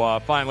there to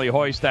finally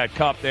hoist that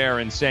cup there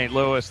in St.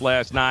 Louis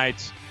last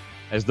night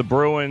as the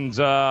Bruins,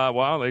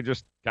 they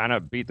just kind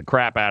of beat the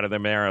crap out of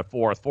them there at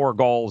fourth. 4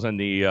 goals in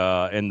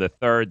the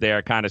third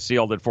there, kind of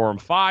sealed it for them.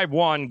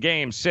 5-1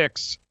 Game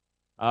 6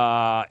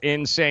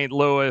 in St.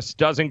 Louis.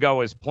 Doesn't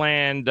go as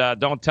planned.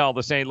 Don't tell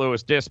the St.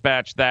 Louis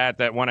Dispatch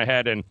that went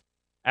ahead and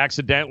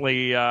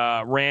accidentally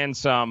ran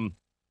some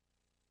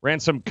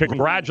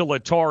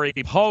congratulatory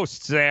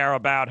posts there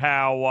about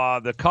how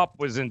the Cup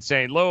was in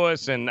St.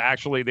 Louis, and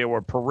actually there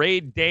were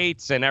parade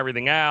dates and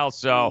everything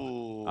else.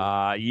 So,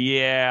 a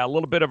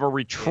little bit of a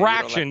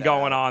retraction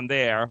going on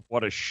there.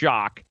 What a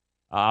shock.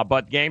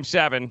 But Game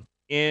 7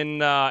 in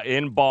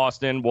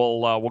Boston,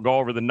 we'll go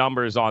over the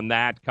numbers on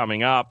that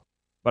coming up.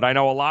 But I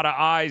know a lot of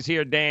eyes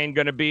here, Dane,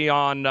 going to be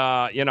on,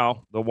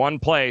 the one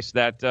place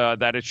that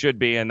it should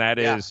be, and that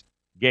is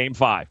Game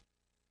 5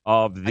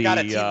 of the... I got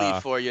a tea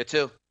leaf for you,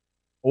 too.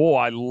 Oh,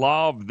 I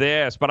love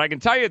this. But I can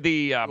tell you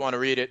you want to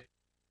read it?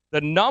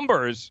 The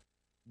numbers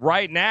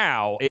right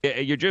now,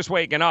 you're just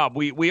waking up.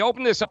 We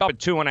opened this up at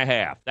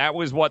 2.5. That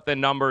was what the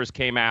numbers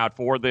came out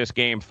for this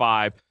Game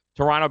 5.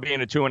 Toronto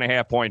being a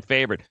 2.5-point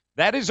favorite.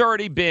 That has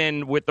already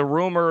been with the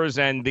rumors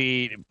and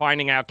the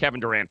finding out Kevin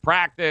Durant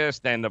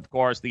practiced, and, of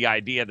course, the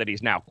idea that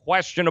he's now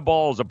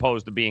questionable as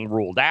opposed to being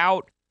ruled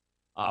out.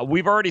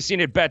 We've already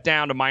seen it bet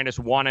down to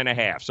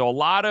 -1.5. So a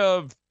lot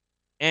of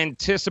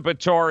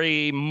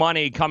anticipatory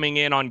money coming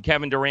in on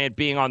Kevin Durant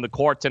being on the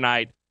court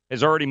tonight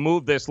has already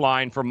moved this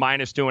line from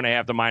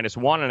 -2.5 to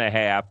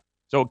 -1.5.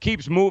 So it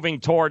keeps moving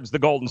towards the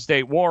Golden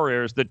State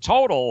Warriors. The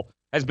total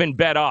has been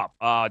bet up.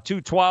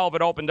 212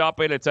 it opened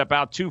up at. It's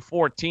about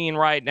 214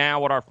 right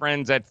now with our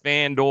friends at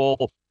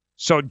FanDuel.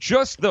 So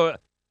just the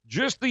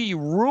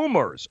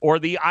rumors or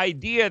the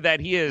idea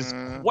that he is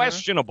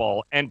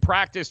questionable and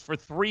practiced for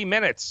 3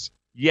 minutes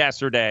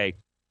yesterday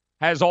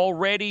has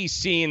already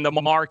seen the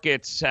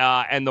markets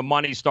and the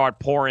money start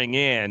pouring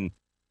in.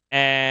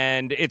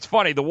 And it's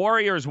funny, the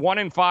Warriors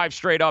 1-5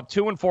 straight up,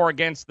 2-4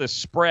 against the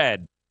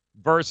spread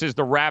versus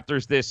the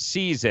Raptors this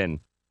season.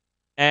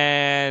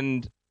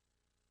 And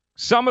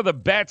some of the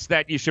bets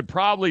that you should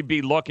probably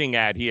be looking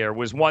at here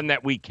was one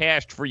that we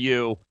cashed for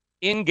you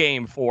in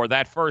Game 4,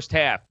 that first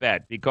half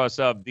bet, because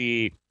of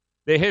the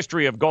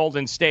history of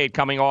Golden State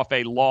coming off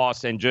a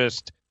loss and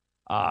just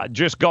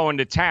going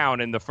to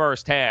town in the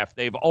first half.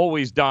 They've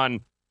always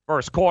done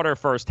first quarter,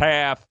 first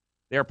half.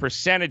 Their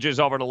percentages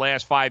over the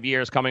last 5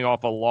 years coming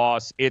off a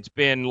loss, it's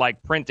been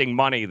like printing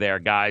money there,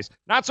 guys.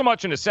 Not so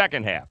much in the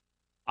second half.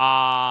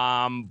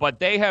 But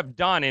they have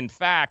done, in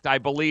fact, I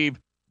believe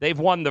they've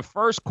won the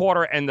first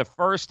quarter and the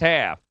first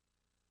half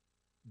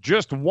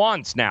just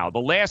once now. The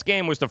last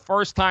game was the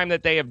first time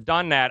that they have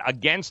done that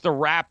against the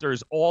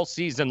Raptors all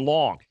season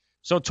long.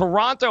 So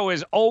Toronto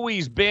has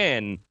always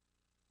been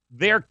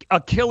their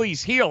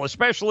Achilles heel,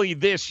 especially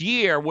this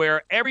year,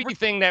 where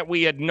everything that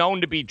we had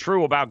known to be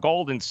true about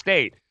Golden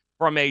State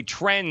from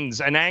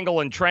an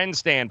angle and trend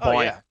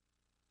standpoint,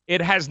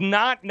 it has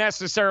not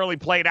necessarily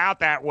played out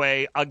that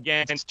way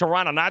against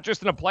Toronto, not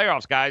just in the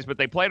playoffs, guys, but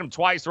they played them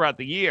twice throughout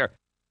the year.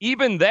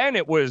 Even then,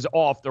 it was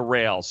off the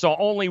rails. So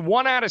only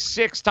 1 out of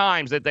 6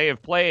 times that they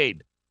have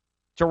played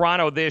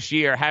Toronto this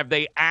year have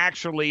they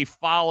actually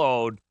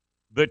followed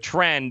the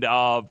trend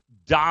of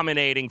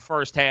dominating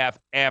first half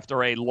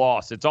after a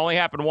loss. It's only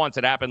happened once.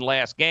 It happened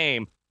last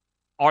game.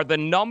 What are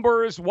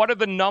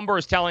the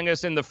numbers telling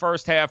us in the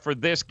first half for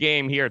this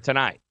game here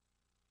tonight?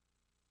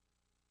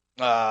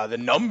 The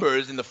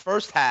numbers in the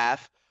first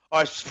half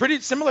are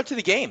pretty similar to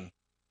the game.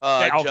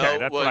 Okay, Joe,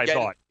 that's what I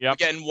thought. Yep.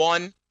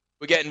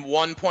 We're getting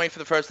 1 point for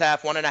the first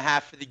half,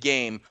 1.5 for the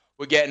game.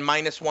 We're getting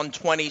minus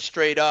 120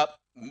 straight up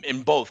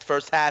in both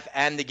first half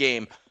and the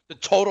game. The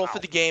total for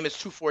the game is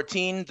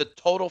 214. The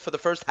total for the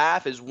first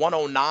half is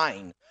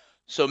 109.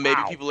 So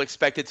maybe people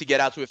expect it to get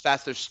out to a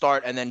faster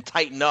start and then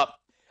tighten up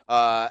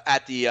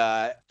at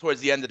the towards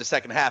the end of the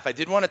second half. I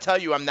did want to tell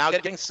you I'm now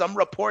getting some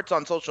reports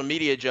on social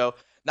media, Joe,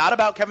 not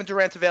about Kevin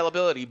Durant's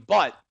availability,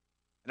 but,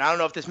 and I don't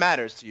know if this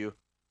matters to you,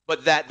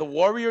 but that the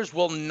Warriors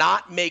will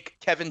not make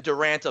Kevin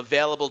Durant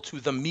available to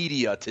the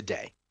media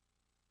today.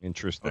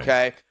 Interesting.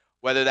 Okay?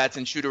 Whether that's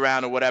in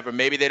shoot-around or whatever.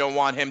 Maybe they don't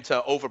want him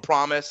to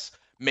overpromise.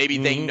 Maybe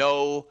they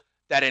know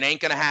that it ain't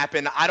going to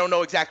happen. I don't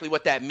know exactly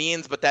what that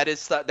means, but that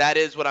is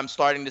what I'm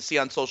starting to see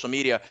on social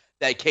media,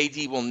 that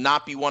KD will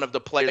not be one of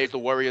the players the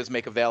Warriors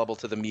make available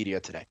to the media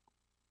today.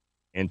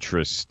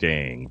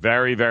 Interesting.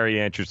 Very, very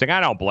interesting. I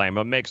don't blame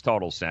him. It makes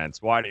total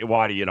sense. Why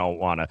do you don't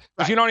want to?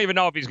 Because you don't even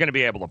know if he's going to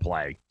be able to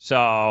play.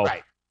 So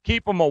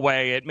keep him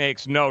away. It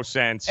makes no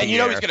sense. And you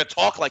know he's going to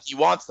talk like he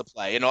wants to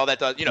play and all that.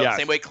 The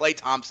same way Klay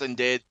Thompson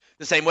did,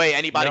 the same way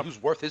anybody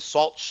who's worth his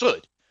salt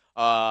should.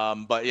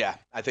 But yeah,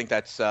 I think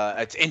that's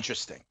it's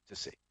interesting to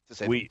see.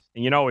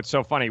 It's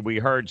so funny. We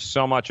heard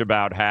so much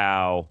about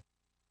how.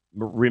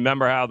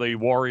 Remember how the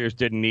Warriors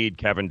didn't need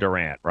Kevin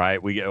Durant,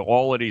 right? We get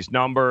all of these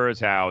numbers,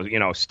 how,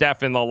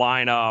 Steph in the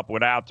lineup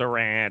without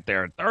Durant,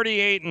 they're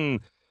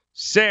 38-6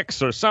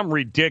 or some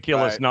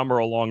ridiculous number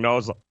along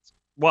those lines.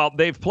 Well,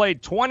 they've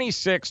played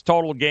 26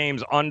 total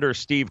games under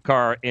Steve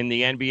Kerr in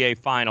the NBA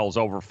Finals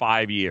over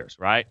 5 years,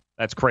 right?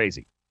 That's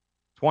crazy.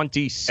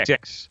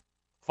 26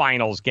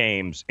 Finals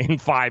games in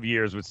 5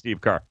 years with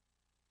Steve Kerr.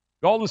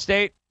 Golden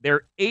State,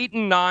 they're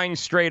 8-9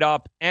 straight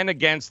up and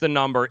against the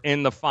number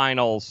in the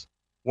Finals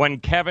when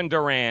Kevin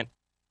Durant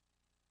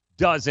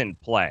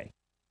doesn't play.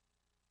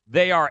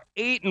 They are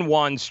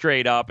 8-1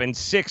 straight up and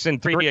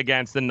 6-3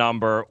 against the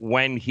number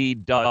when he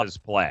does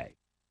play.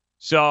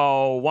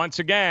 So once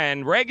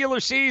again,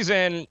 regular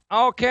season,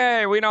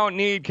 okay, we don't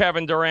need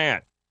Kevin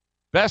Durant.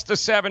 Best of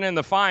 7 in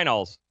the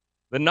finals.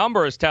 The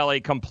numbers tell a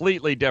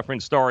completely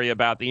different story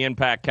about the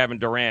impact Kevin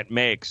Durant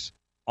makes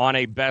on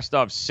a best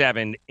of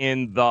 7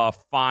 in the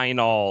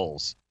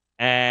finals.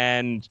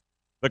 And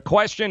the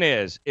question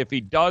is, if he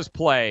does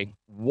play,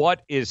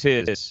 what is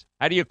his?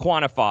 How do you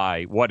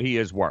quantify what he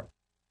is worth?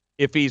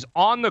 If he's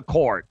on the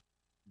court,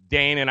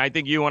 Dane, and I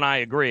think you and I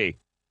agree,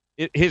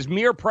 his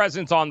mere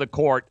presence on the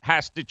court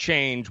has to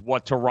change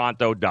what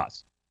Toronto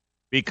does.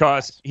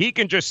 Because he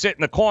can just sit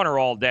in the corner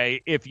all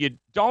day. If you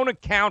don't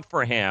account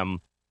for him,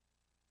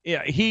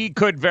 he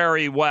could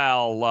very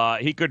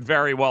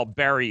well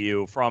bury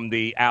you from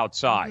the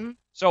outside. Mm-hmm.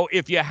 So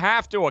if you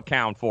have to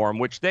account for him,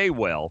 which they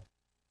will,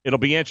 it'll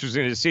be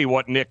interesting to see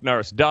what Nick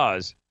Nurse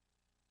does.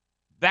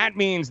 That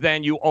means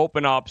then you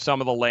open up some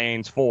of the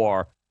lanes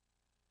for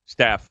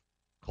Steph,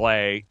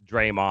 Klay,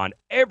 Draymond.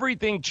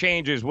 Everything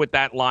changes with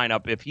that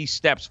lineup if he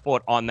steps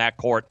foot on that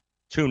court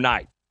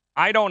tonight.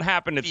 I don't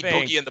happen to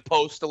think Boogie in the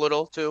post a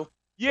little too.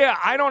 Yeah,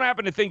 I don't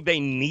happen to think they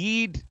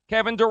need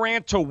Kevin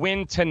Durant to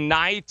win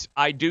tonight.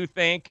 I do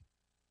think,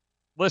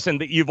 listen,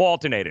 that you've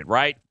alternated,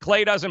 right?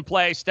 Klay doesn't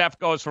play. Steph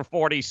goes for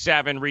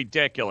 47.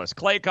 Ridiculous.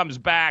 Klay comes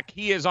back.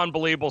 He is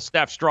unbelievable.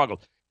 Steph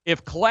struggled.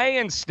 If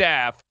Klay and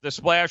Steph, the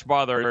Splash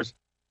Brothers,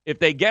 if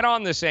they get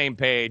on the same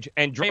page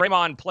and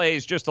Draymond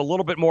plays just a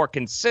little bit more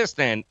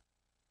consistent,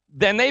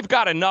 then they've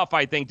got enough,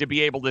 I think, to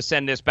be able to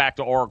send this back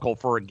to Oracle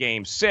for a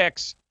Game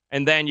 6.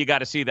 And then you got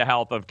to see the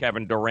health of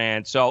Kevin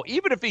Durant. So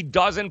even if he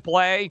doesn't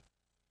play,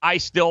 I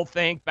still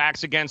think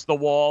backs against the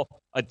wall.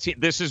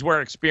 This is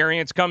where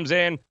experience comes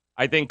in.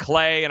 I think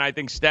Klay and I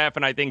think Steph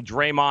and I think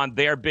Draymond,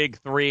 their big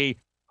three,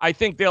 I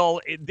think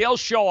they'll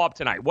show up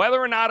tonight. Whether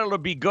or not it'll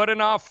be good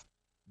enough,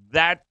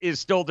 that is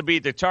still to be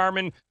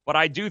determined. But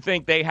I do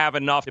think they have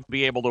enough to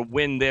be able to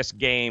win this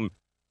game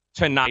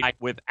tonight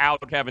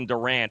without Kevin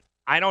Durant.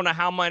 I don't know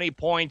how many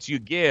points you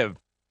give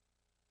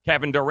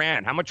Kevin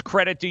Durant. How much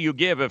credit do you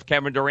give if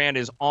Kevin Durant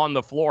is on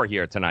the floor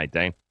here tonight,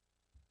 Dane?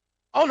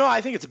 Oh, no, I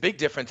think it's a big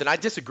difference, and I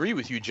disagree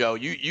with you, Joe.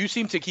 You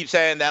seem to keep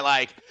saying that,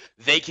 like,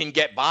 they can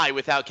get by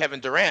without Kevin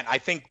Durant. I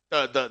think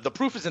the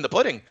proof is in the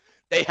pudding.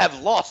 They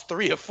have lost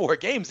 3 or 4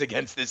 games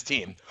against this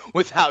team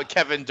without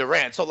Kevin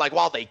Durant. So, like,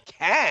 while they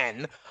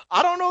can,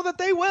 I don't know that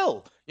they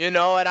will, and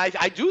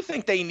I do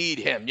think they need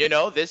him.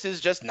 This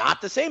is just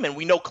not the same. And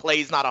we know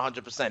Klay's not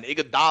 100%.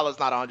 Iguodala's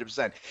not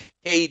 100%.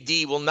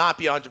 KD will not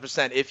be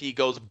 100% if he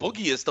goes.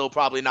 Boogie is still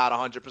probably not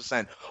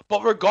 100%.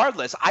 But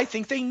regardless, I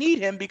think they need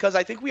him because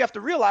I think we have to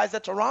realize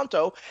that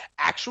Toronto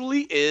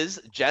actually is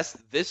just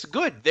this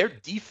good. Their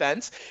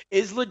defense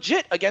is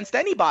legit against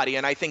anybody.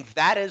 And I think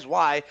that is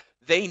why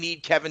they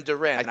need Kevin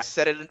Durant. I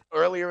said it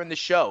earlier in the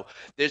show.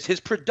 There's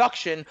his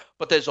production,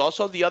 but there's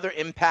also the other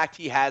impact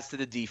he has to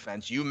the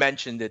defense. You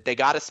mentioned it. They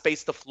got to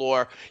space the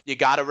floor. You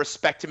got to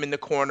respect him in the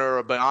corner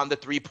or beyond the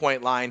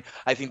three-point line.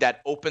 I think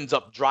that opens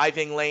up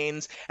driving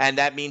lanes, and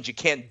that means you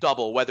can't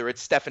double, whether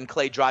it's Steph and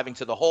Klay driving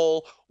to the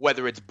hole,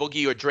 whether it's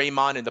Boogie or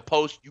Draymond in the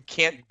post. You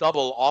can't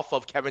double off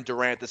of Kevin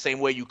Durant the same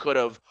way you could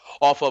have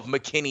off of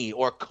McKinney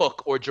or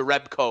Cook or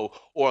Jerebko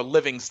or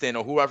Livingston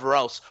or whoever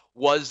else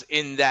was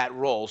in that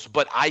role.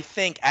 But I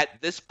think at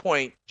this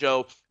point,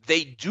 Joe,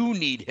 they do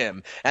need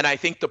him. And I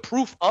think the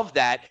proof of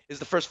that is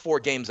the first 4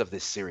 games of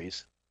this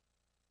series.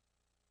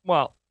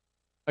 Well,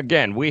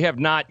 again, we have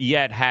not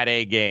yet had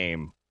a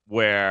game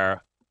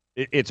where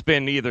it's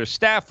been either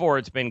Steph or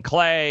it's been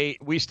Klay.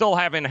 We still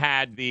haven't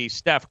had the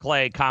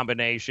Steph-Klay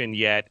combination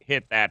yet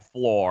hit that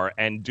floor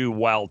and do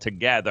well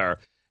together.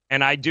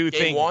 And I do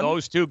think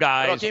those two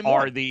guys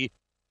are the...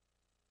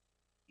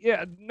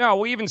 Yeah,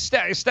 no, even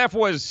Steph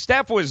was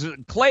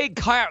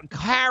Klay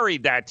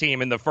carried that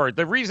team in the first.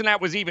 The reason that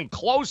was even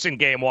close in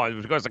game 1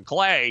 was because of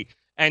Klay,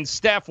 and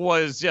Steph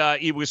was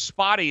he was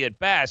spotty at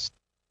best.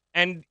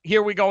 And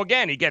here we go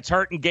again. He gets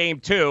hurt in game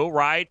 2,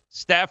 right?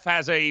 Steph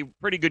has a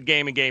pretty good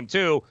game in game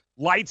 2,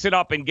 lights it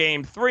up in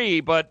game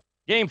 3, but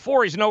game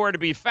 4 he's nowhere to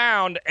be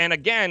found. And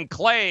again,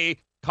 Klay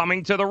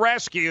coming to the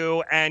rescue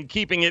and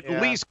keeping it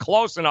at least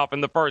close enough in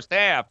the first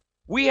half.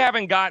 We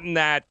haven't gotten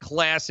that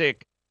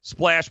classic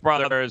Splash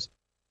Brothers,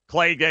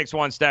 Klay takes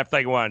one, Steph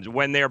takes one,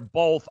 when they're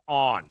both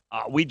on.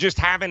 We just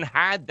haven't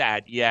had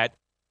that yet.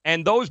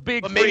 And those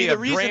big but maybe three the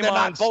of reason Draymond, they're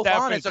not both Steph,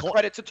 on is a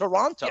credit to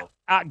Toronto.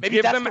 Maybe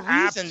give that's them the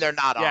reason they're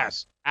not on.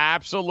 Yes,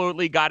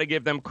 absolutely got to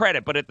give them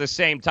credit. But at the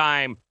same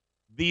time,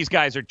 these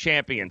guys are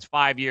champions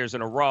 5 years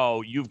in a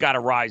row. You've got to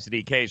rise to the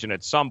occasion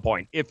at some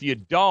point. If you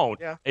don't,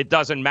 it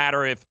doesn't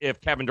matter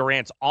if Kevin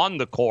Durant's on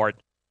the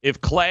court.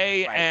 If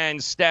Klay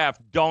and Steph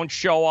don't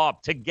show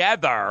up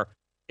together,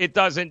 it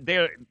doesn't.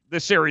 The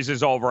series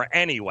is over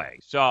anyway.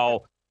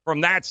 So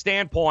from that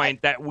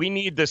standpoint, that we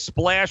need the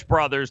Splash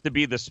Brothers to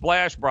be the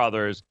Splash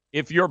Brothers.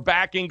 If you're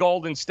backing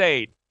Golden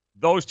State,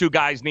 those two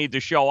guys need to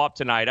show up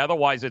tonight.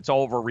 Otherwise, it's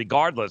over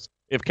regardless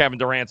if Kevin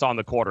Durant's on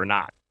the court or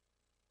not.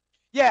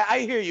 Yeah, I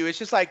hear you. It's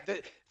just like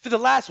for the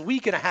last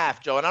week and a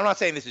half, Joe, and I'm not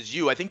saying this is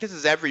you. I think this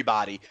is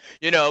everybody.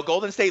 You know,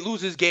 Golden State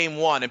loses game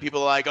 1, and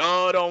people are like,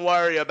 oh, don't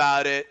worry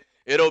about it.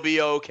 It'll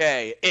be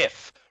okay.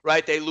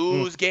 Right? They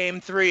lose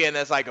game 3, and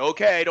it's like,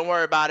 okay, don't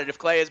worry about it. If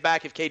Klay is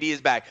back, if KD is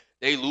back,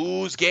 they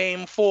lose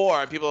game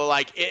 4, and people are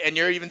like, and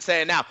you're even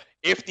saying now,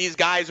 if these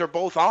guys are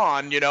both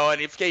on, you know, and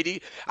if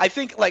KD, I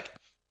think, like,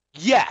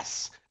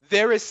 yes,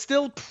 there is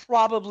still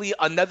probably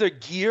another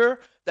gear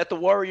that the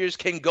Warriors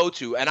can go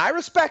to, and I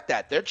respect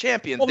that. They're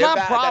champions. Well, they're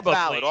not probably.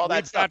 That's valid, all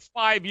that We've stuff.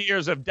 got 5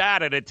 years of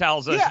data that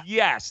tells us,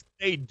 yes,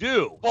 they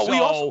do. Well,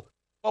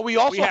 we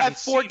also have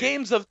 4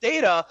 games of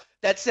data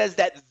that says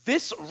that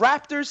this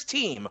Raptors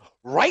team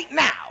right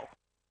now,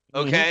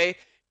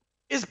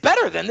 is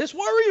better than this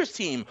Warriors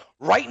team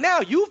right now.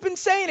 You've been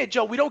saying it,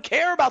 Joe. We don't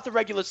care about the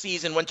regular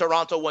season when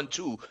Toronto won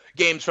 2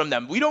 games from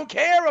them. We don't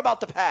care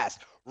about the past.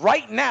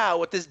 Right now,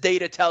 what this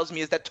data tells me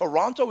is that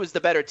Toronto is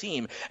the better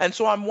team. And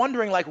so I'm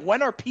wondering, like,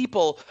 when are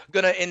people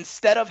going to,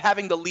 instead of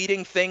having the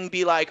leading thing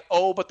be like,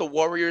 oh, but the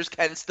Warriors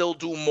can still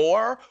do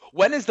more?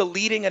 When is the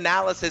leading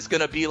analysis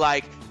going to be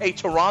like, hey,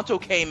 Toronto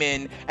came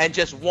in and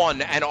just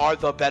won and are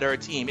the better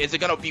team? Is it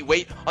going to be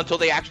wait until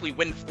they actually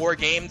win 4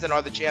 games and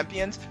are the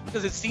champions?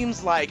 Because it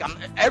seems like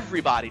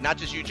everybody, not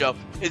just you, Joe,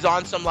 is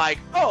on some like,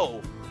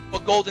 oh,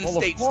 but Golden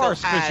State still has.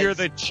 Of course, because you're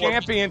the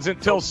champions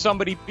until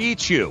somebody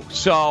beats you.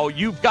 So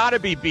you've got to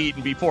be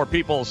beaten before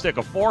people stick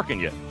a fork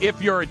in you.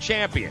 If you're a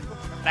champion,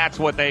 that's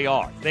what they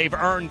are. They've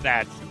earned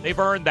that. They've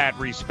earned that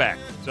respect.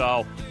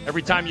 So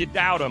every time you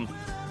doubt them,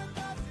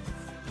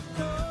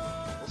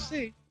 we'll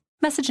see.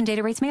 Message and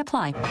data rates may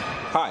apply.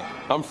 Hi,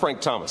 I'm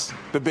Frank Thomas,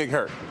 the Big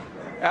Hurt.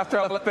 After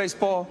I left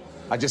baseball,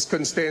 I just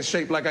couldn't stay in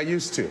shape like I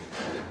used to.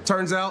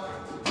 Turns out,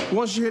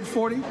 once you hit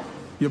 40,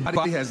 your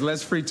body has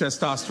less free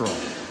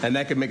testosterone, and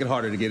that can make it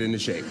harder to get into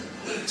shape.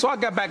 So I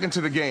got back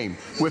into the game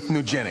with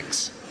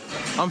Nugenix.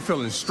 I'm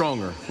feeling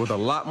stronger with a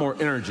lot more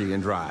energy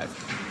and drive.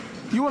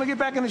 You want to get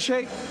back into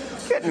shape?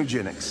 Get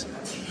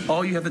Nugenix.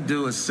 All you have to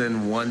do is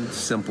send one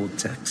simple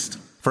text.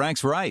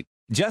 Frank's right.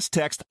 Just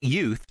text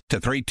YOUTH to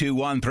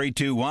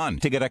 321-321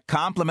 to get a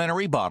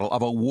complimentary bottle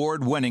of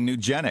award-winning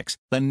Nugenix,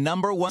 the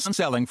 #1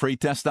 selling free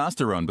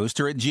testosterone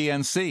booster at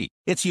GNC.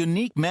 Its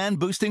unique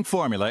man-boosting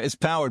formula is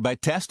powered by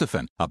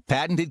Testofen, a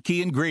patented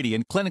key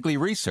ingredient clinically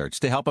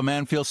researched to help a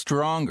man feel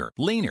stronger,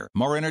 leaner,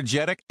 more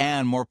energetic,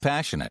 and more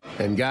passionate.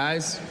 And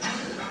guys,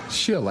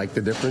 she'll like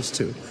the difference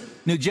too.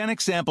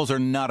 Nugenix samples are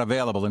not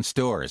available in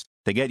stores.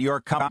 To get your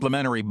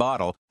complimentary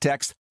bottle,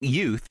 text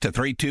YOUTH to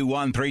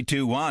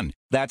 321321.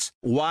 That's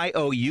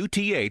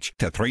YOUTH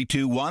to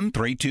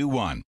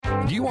 321321.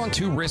 Do you want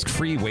 2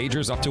 risk-free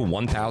wagers up to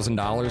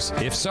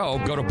 $1,000? If so,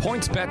 go to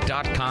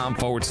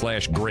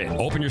pointsbet.com/grid.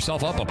 Open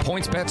yourself up a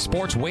PointsBet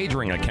sports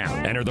wagering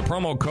account. Enter the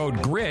promo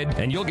code GRID,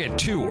 and you'll get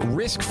 2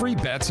 risk-free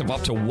bets of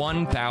up to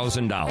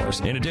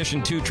 $1,000. In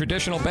addition to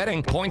traditional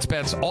betting,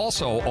 PointsBet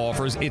also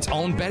offers its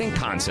own betting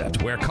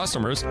concept, where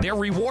customers, they're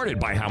rewarded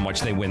by how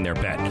much they win their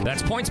bet.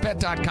 That's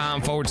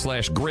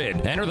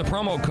pointsbet.com/grid. Enter the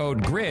promo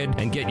code GRID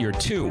and get your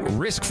 2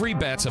 risk-free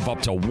bets of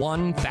up to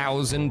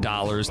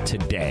 $1,000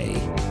 today.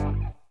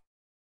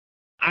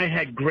 I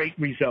had great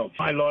results.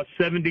 I lost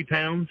 70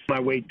 pounds. I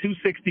weighed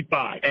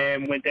 265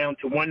 and went down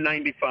to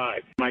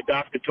 195. My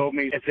doctor told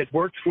me, if it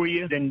works for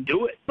you, then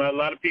do it. A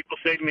lot of people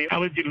say to me,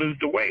 how did you lose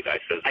the weight? I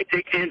said, I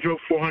take Andro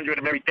 400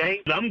 every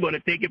day. I'm going to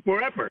take it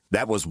forever.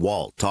 That was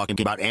Walt talking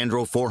about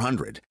Andro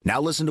 400.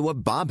 Now listen to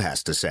what Bob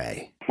has to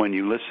say. When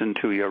you listen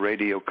to your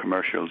radio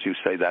commercials, you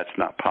say that's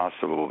not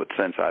possible, but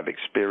since I've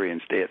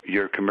experienced it,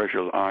 your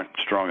commercials aren't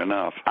strong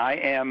enough. I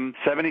am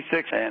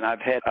 76, and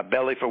I've had a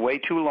belly for way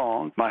too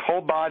long. My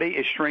whole body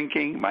is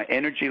shrinking. My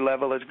energy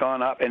level has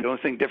gone up, and the only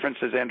thing difference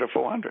is Andro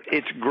 400.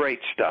 It's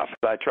great stuff.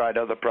 I tried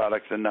other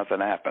products, and nothing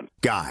happened.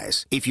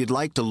 Guys, if you'd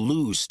like to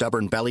lose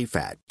stubborn belly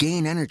fat,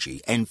 gain energy,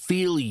 and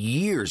feel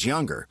years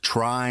younger,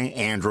 try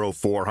Andro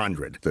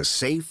 400, the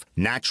safe,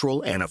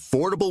 natural, and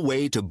affordable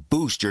way to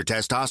boost your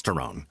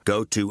testosterone.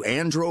 Go to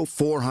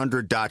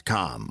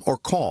andro400.com or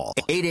call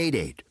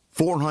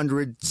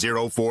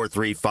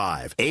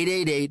 888-400-0435.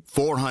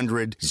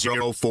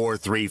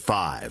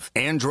 888-400-0435.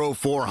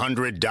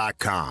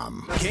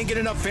 andro400.com. Can't get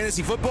enough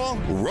fantasy football?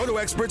 Roto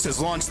Experts has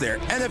launched their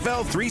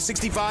NFL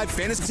 365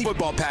 fantasy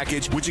football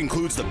package, which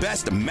includes the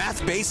best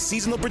math-based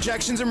seasonal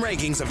projections and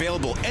rankings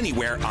available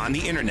anywhere on the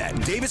internet.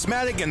 Davis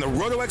Maddock and the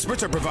Roto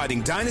Experts are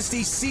providing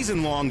dynasty,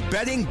 season-long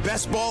betting,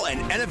 best ball, and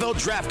NFL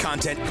draft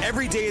content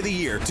every day of the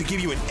year to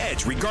give you an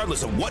edge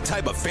regardless of what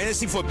type of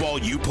fantasy football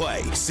you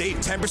play. Save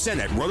 10%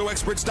 at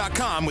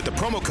rotoexperts.com with the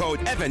promo code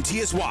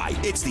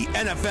FNTSY. It's the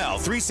NFL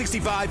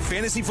 365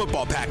 fantasy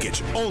football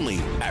package only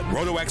at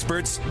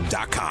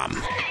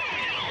rotoexperts.com.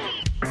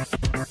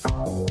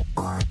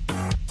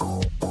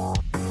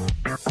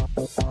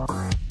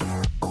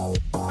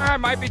 All right,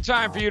 might be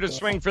time for you to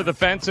swing for the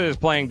fences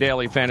playing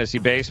daily fantasy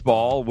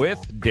baseball with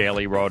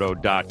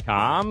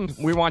dailyroto.com.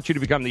 We want you to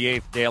become the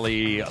 8th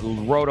Daily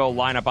Roto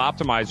lineup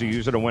optimizer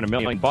user to win $1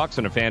 million in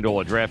a FanDuel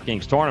or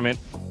DraftKings tournament,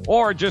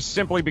 or just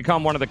simply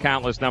become one of the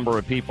countless number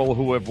of people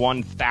who have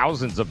won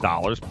thousands of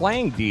dollars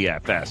playing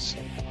DFS.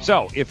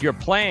 So if you're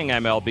playing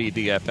MLB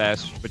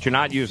DFS, but you're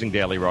not using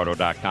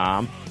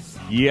dailyroto.com,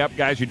 yep,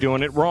 guys, you're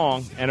doing it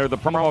wrong. Enter the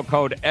promo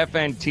code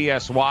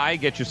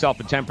FNTSY. Get yourself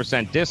a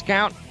 10%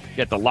 discount.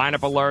 Get the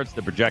lineup alerts,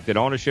 the projected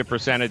ownership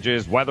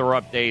percentages, weather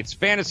updates,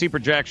 fantasy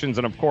projections,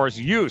 and, of course,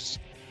 use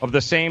of the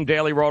same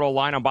Daily Roto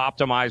lineup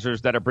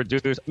optimizers that have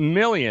produced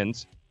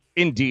millions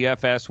in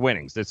DFS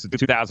winnings. This is the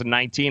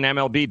 2019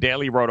 MLB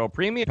Daily Roto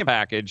Premium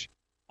Package,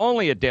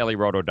 only at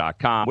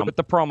dailyroto.com with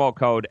the promo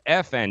code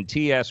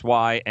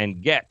FNTSY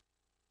and get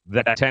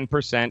that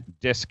 10%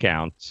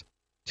 discount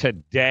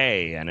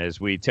today. And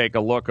as we take a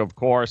look, of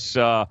course,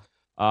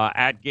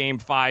 at Game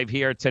 5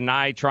 here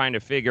tonight, trying to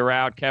figure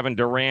out Kevin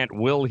Durant,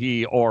 will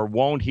he or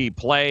won't he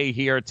play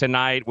here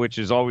tonight, which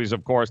is always,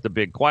 of course, the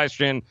big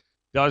question.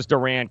 Does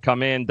Durant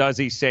come in? Does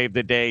he save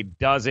the day?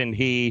 Doesn't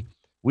he?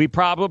 We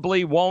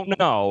probably won't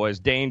know, as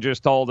Dane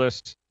just told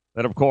us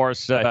that, of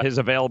course, his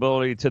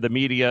availability to the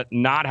media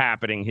not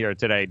happening here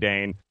today,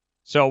 Dane.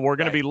 So we're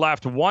going to be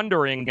left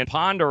wondering and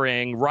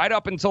pondering right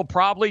up until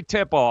probably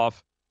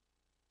tip-off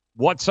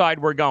what side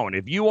we're going.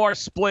 If you are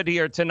split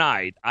here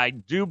tonight, I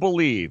do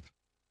believe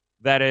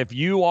that if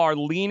you are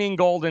leaning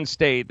Golden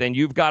State, then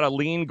you've got to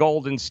lean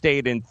Golden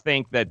State and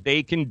think that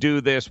they can do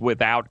this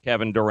without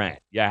Kevin Durant.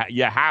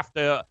 You have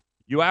to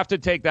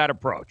take that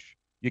approach.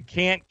 You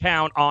can't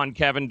count on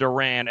Kevin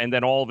Durant and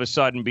then all of a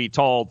sudden be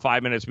told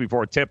 5 minutes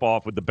before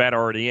tip-off with the bet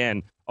already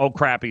in, oh,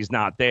 crap, he's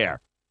not there.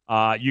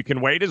 You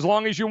can wait as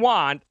long as you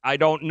want. I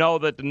don't know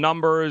that the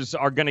numbers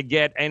are going to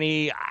get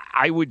any.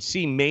 I would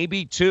see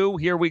maybe 2.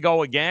 Here we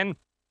go again.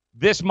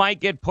 This might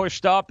get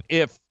pushed up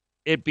if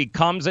it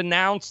becomes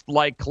announced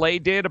like Clay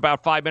did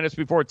about 5 minutes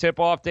before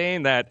tip-off,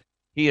 Dane, that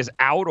he is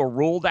out or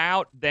ruled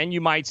out. Then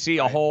you might see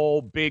a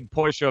whole big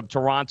push of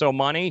Toronto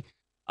money.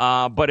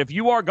 But if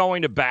you are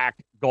going to back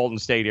Golden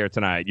State here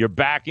tonight, you're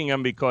backing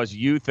them because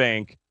you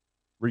think,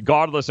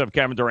 regardless of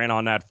Kevin Durant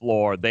on that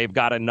floor, they've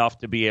got enough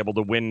to be able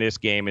to win this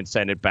game and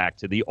send it back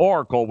to the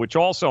Oracle, which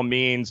also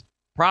means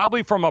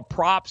probably from a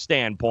prop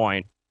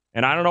standpoint,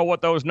 and I don't know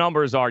what those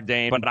numbers are,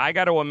 Dane, but I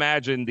got to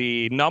imagine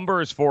the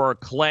numbers for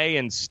Clay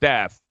and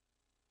Steph,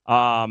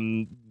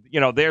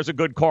 there's a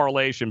good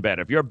correlation bet.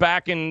 If you're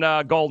backing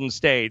Golden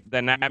State,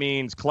 then that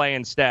means Clay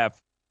and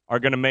Steph are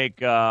going to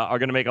make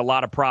a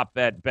lot of prop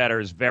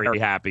bettors very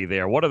happy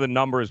there. What are the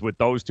numbers with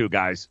those two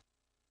guys?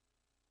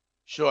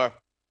 Sure.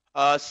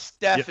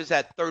 Steph is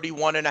at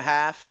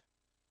 31.5.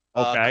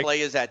 Okay.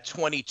 Clay is at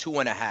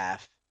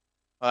 22.5.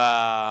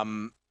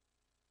 I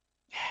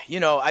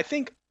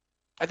think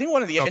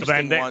one of the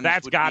interesting ones.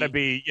 That's got to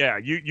be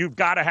You've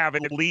got to have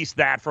at least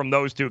that from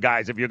those two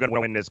guys if you're going to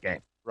win this game.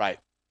 Right.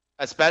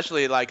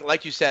 Especially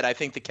like you said, I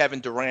think the Kevin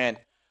Durant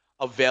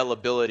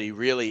availability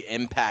really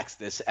impacts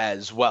this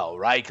as well,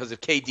 right? Because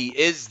if KD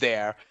is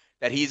there,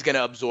 that he's going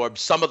to absorb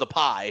some of the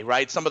pie,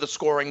 right? Some of the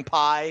scoring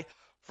pie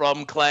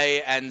from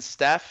Clay and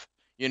Steph,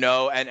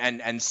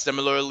 and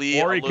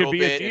similarly or a he little could be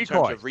bit a decoy, in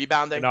terms of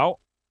rebounding.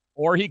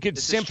 Or he could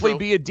simply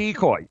be a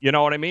decoy. You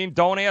know what I mean?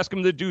 Don't ask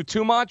him to do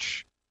too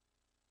much,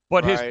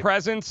 but his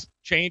presence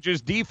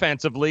changes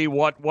defensively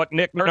what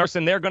Nick Nurse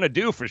and they're going to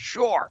do for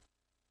sure.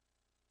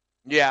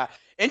 Yeah.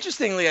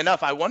 Interestingly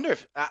enough, I wonder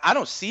if I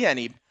don't see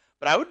any,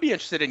 but I would be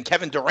interested in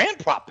Kevin Durant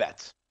prop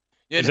bets.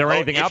 Is there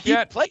anything up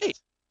yet?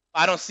 Plays.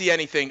 I don't see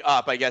anything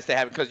up. I guess they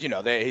haven't because,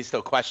 he's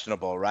still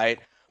questionable, right?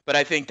 But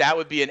I think that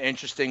would be an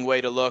interesting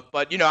way to look.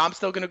 But, I'm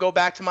still going to go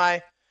back to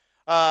my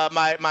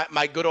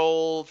my good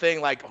old thing,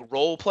 like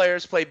role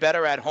players play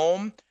better at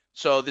home.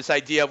 So this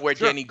idea of where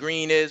Danny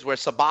Green is, where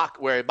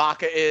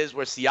Ibaka is,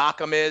 where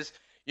Siakam is.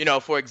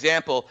 For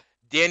example,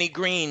 Danny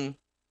Green,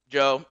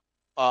 Joe,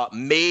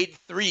 made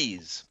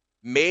threes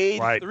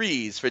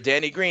for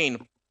Danny Green,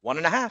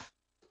 1.5.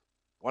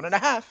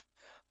 1.5.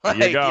 Like,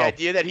 the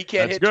idea that he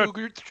can't hit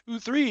two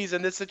threes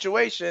in this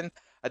situation,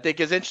 I think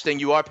is interesting.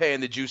 You are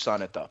paying the juice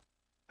on it, though,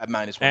 at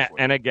 -140.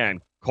 And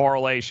again,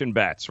 correlation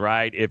bets,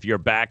 right? If you're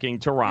backing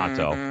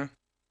Toronto,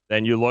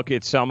 then you look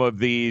at some of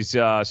these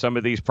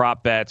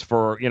prop bets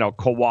for,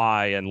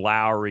 Kawhi and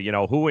Lowry,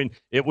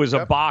 it was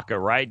Ibaka,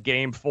 right?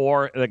 Game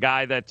 4, the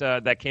guy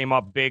that came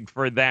up big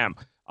for them.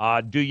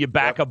 Do you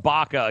back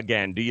Ibaka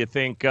again? Do you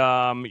think,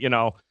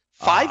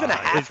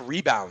 5.5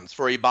 rebounds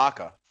for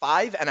Ibaka.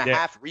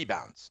 5.5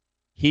 rebounds.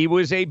 He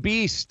was a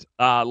beast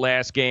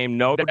last game,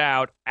 no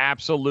doubt,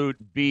 absolute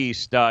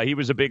beast. He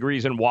was a big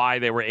reason why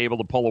they were able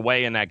to pull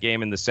away in that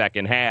game in the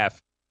second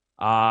half.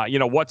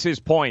 What's his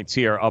points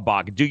here,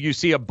 Ibaka? Do you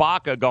see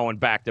Ibaka going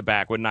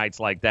back-to-back with nights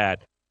like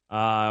that?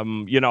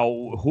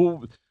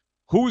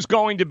 Who's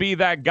going to be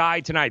that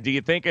guy tonight? Do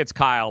you think it's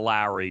Kyle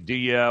Lowry? Do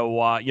you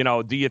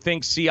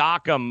think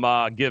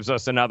Siakam gives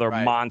us another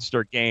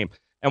monster game?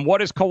 And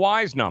what is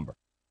Kawhi's number?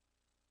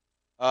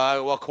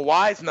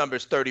 Kawhi's number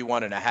is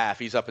 31.5.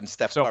 He's up in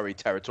Steph Curry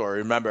territory.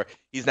 Remember,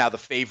 he's now the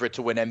favorite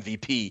to win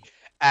MVP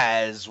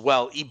as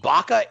well.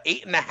 Ibaka,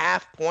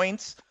 8.5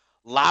 points.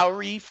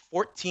 Lowry,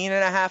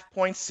 14.5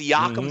 points.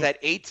 Siakam's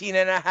at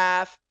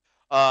 18.5.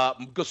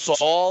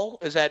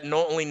 Gasol is at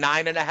only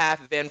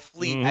 9.5. Van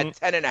Fleet at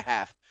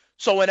 10.5.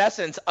 So in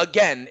essence,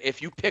 again,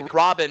 if you pick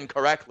Robin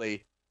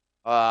correctly,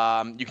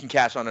 you can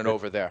cash on an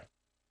over there.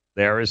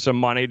 There is some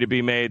money to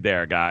be made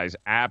there, guys.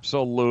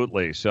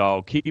 Absolutely.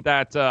 So keep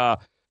that,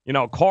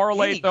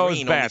 correlate Danny those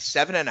Green, bets.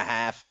 Only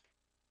 7.5.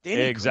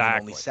 Danny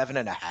exactly. Green,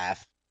 only 7.5.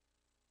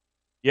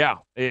 Yeah.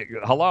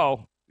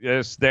 Hello.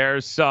 Yes,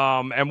 there's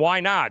some. And why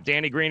not?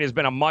 Danny Green has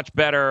been a much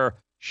better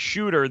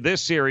shooter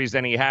this series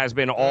than he has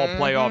been all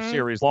playoff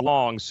series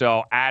long.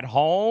 So at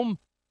home,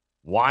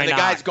 why not? And the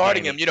guys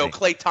guarding him,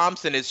 Klay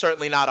Thompson is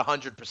certainly not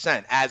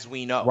 100%, as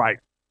we know. Right.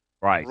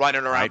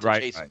 Running around to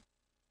chase him.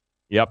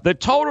 Yep. The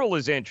total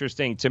is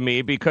interesting to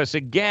me because,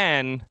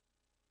 again,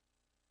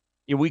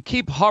 we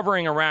keep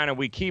hovering around and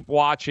we keep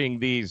watching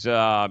these,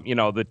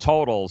 the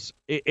totals.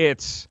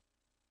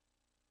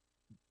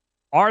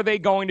 Are they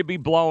going to be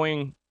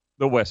blowing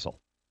the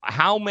whistle?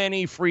 How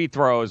many free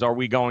throws are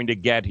we going to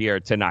get here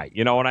tonight?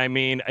 You know what I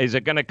mean? Is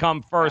it going to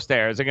come first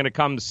half? Is it going to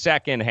come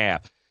second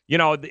half?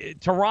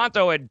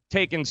 Toronto had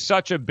taken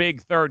such a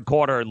big third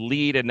quarter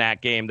lead in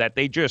that game that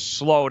they just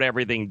slowed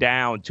everything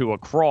down to a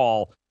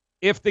crawl.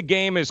 If the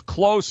game is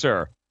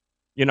closer,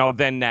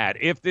 than that,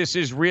 if this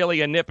is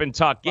really a nip and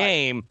tuck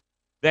game,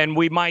 then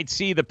we might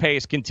see the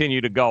pace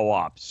continue to go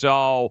up.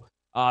 So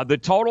the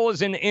total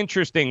is an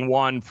interesting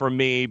one for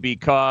me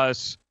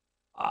because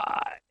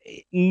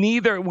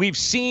we've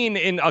seen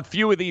in a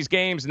few of these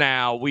games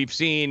now, we've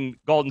seen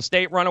Golden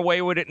State run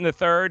away with it in the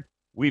third.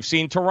 We've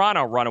seen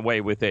Toronto run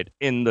away with it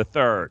in the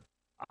third.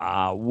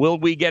 Will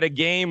we get a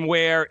game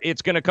where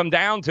it's going to come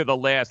down to the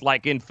last,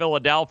 like in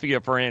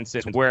Philadelphia, for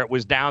instance, where it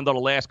was down to the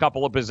last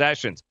couple of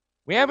possessions?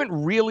 We haven't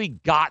really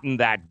gotten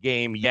that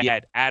game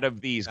yet out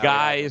of these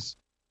guys.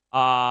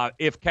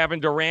 If Kevin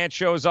Durant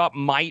shows up,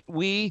 might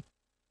we?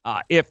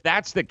 If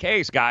that's the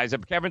case, guys,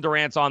 if Kevin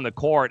Durant's on the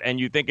court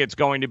and you think it's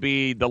going to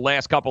be the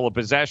last couple of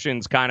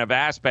possessions kind of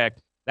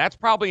aspect, that's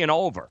probably an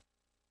over.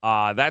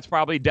 That's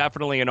probably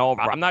definitely an over.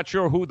 I'm not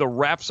sure who the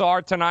refs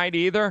are tonight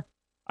either.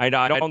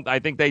 I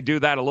think they do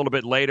that a little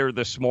bit later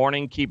this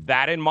morning. Keep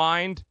that in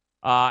mind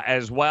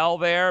as well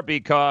there,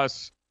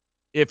 because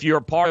if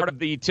you're part of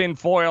the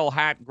tinfoil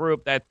hat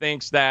group that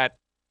thinks that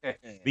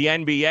the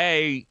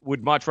NBA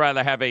would much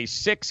rather have a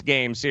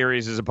 6-game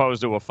series as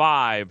opposed to a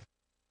 5,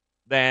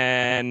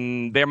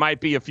 then there might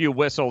be a few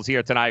whistles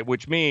here tonight,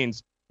 which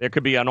means there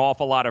could be an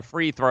awful lot of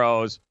free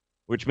throws,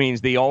 which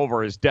means the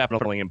over is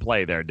definitely in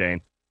play there,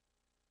 Dane.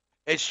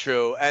 It's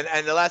true.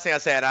 And the last thing I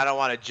say, and I don't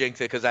want to jinx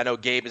it because I know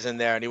Gabe is in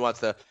there and he wants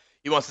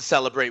to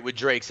celebrate with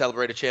Drake,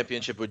 celebrate a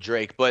championship with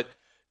Drake. But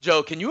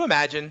Joe, can you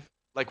imagine,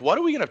 like, what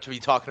are we going to be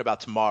talking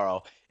about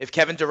tomorrow if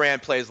Kevin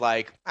Durant plays,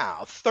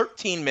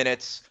 13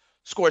 minutes,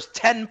 scores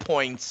 10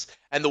 points,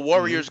 and the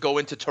Warriors go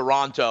into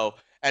Toronto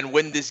and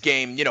win this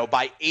game,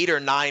 by 8 or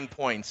 9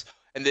 points,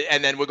 and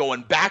then we're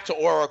going back to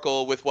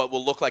Oracle with what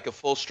will look like a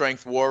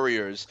full-strength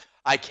Warriors.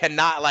 I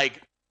cannot,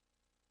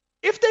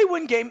 if they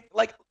win game,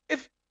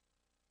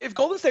 if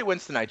Golden State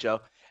wins tonight,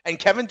 Joe, and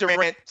Kevin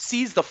Durant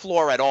sees the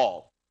floor at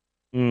all,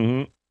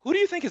 who do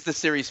you think is the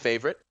series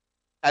favorite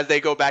as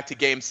they go back to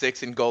Game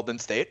 6 in Golden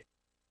State?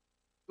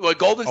 Well,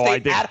 Golden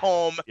State at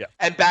home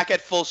and back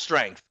at full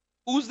strength.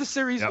 Who's the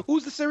series? Yep.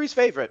 Who's the series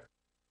favorite?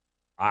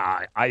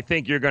 I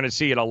think you're going to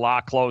see it a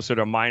lot closer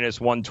to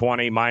minus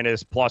 120,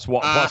 plus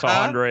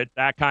 100,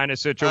 that kind of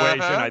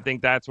situation. I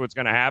think that's what's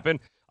going to happen.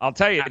 I'll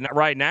tell you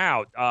right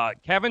now,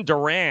 Kevin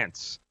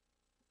Durant's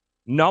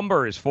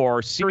numbers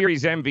for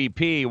series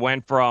MVP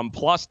went from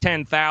plus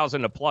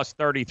 10,000 to plus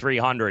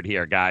 3,300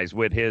 here, guys,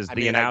 with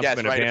the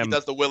announcement of him. If he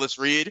does the Willis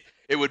Reed,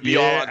 it would be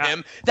all on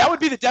him. That would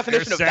be the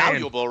definition of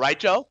valuable, right,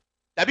 Joe?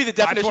 That'd be the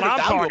definition of valuable.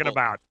 That's what I'm talking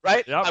about.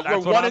 Right? Yep,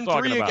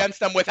 we're 1-3 against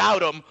them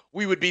without him.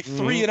 We would be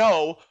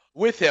 3-0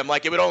 with him.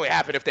 It would only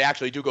happen if they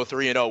actually do go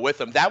 3-0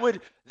 with him. That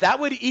would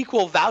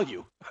equal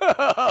value.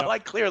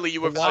 Clearly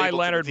you were valuable. Kawhi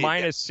Leonard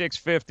minus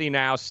 650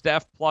 now.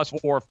 Steph plus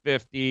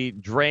 450.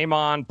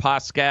 Draymond,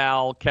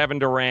 Pascal, Kevin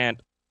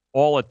Durant,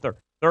 all at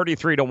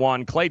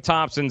 33-1. Klay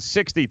Thompson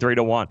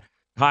 63-1.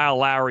 Kyle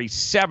Lowry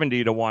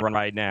 70-1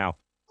 right now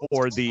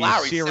for the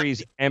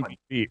series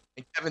MVP.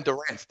 And Kevin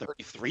Durant's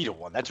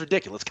 33-1. That's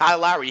ridiculous. Kyle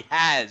Lowry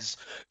has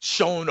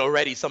shown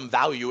already some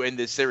value in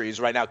this series.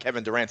 Right now,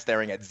 Kevin Durant's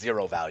staring at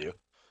zero value.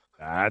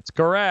 That's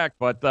correct.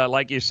 But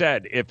like you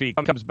said, if he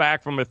comes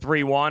back from a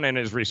 3-1 and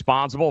is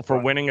responsible for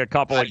winning a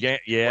couple of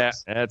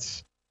games,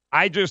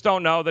 I just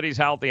don't know that he's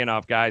healthy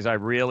enough, guys. I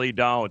really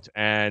don't.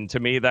 And to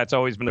me, that's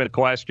always been a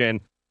question.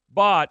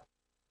 But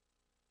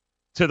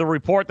to the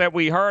report that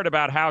we heard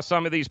about how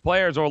some of these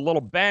players are a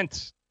little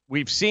bent,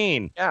 we've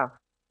seen. Yeah.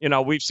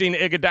 We've seen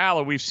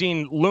Iguodala. We've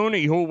seen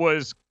Looney, who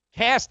was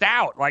cast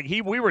out.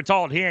 We were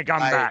told he ain't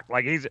coming back.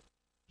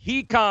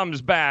 He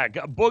comes back.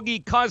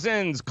 Boogie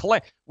Cousins,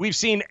 Clay. We've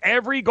seen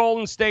every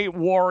Golden State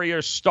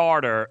Warriors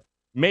starter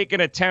make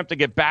an attempt to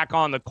get back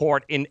on the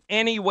court in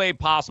any way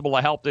possible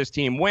to help this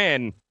team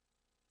win.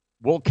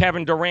 Will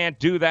Kevin Durant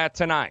do that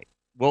tonight?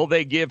 Will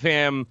they give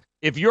him,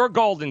 if you're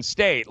Golden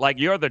State,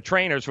 you're the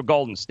trainers for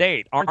Golden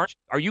State, are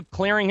you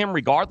clearing him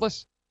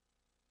regardless?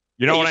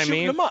 You know what I mean?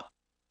 Shooting him up.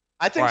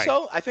 I think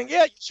so. I think,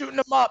 you're shooting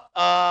him up.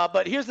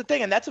 But here's the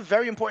thing, and that's a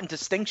very important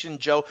distinction,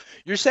 Joe.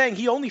 You're saying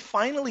he only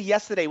finally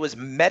yesterday was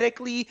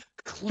medically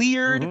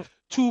cleared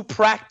to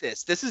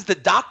practice. This is the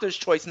doctor's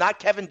choice, not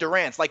Kevin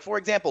Durant's. For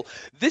example,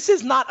 this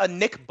is not a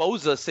Nick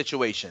Bosa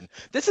situation.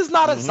 This is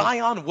not a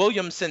Zion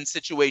Williamson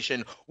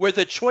situation where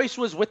the choice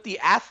was with the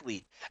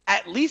athlete.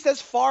 At least as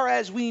far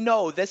as we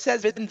know, this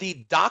has been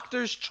the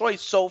doctor's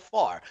choice so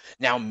far.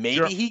 Now,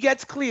 maybe he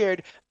gets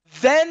cleared.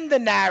 Then the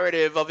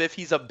narrative of if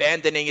he's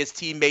abandoning his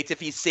teammates,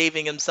 if he's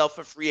saving himself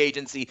for free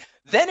agency,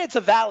 then it's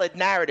a valid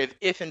narrative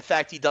if, in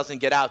fact, he doesn't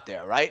get out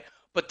there, right?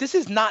 But this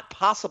is not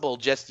possible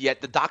just yet.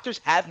 The doctors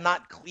have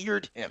not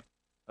cleared him,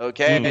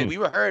 okay? And we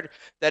heard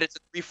that it's a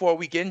 3-4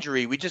 week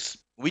injury. We just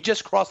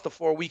crossed the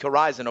 4-week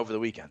horizon over the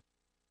weekend.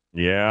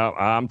 Yeah,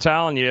 I'm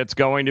telling you, it's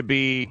going to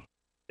be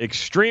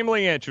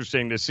extremely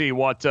interesting to see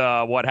what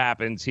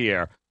happens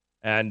here.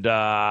 And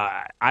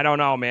I don't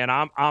know, man.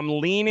 I'm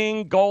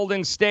leaning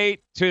Golden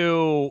State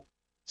to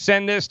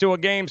send this to a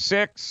Game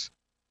 6.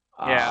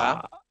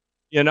 Yeah.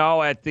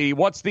 At the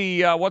what's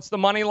the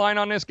money line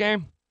on this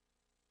game?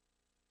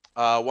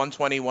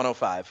 120,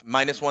 105.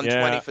 Minus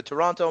 120 for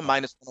Toronto,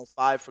 minus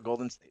 105 for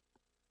Golden State.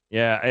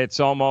 Yeah, it's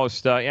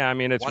almost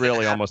it's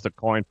really almost a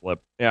coin flip.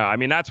 Yeah,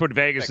 that's what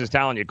Vegas is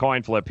telling you,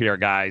 coin flip here,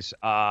 guys.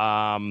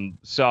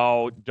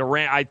 So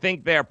Durant, I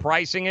think they're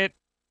pricing it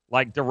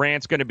like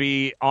Durant's going to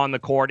be on the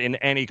court in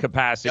any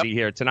capacity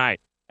here tonight.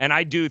 And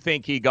I do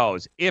think he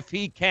goes. If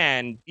he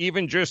can,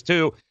 even just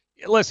to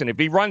 – listen, if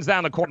he runs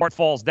down the court,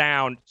 falls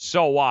down,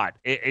 so what?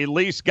 At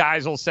least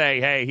guys will say,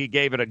 hey, he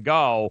gave it a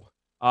go.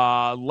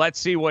 Let's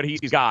see what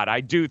he's got.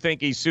 I do think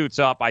he suits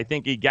up. I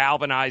think he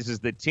galvanizes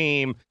the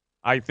team.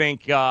 I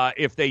think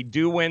if they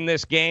do win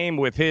this game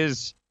with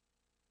his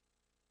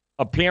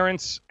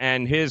appearance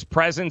and his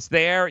presence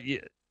there –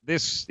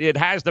 it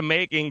has the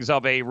makings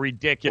of a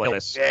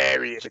ridiculous.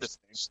 Very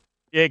interesting.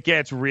 It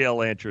gets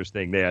real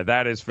interesting there.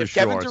 That is for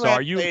sure. Kevin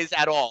Durant plays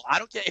at all, I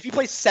don't care if he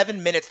plays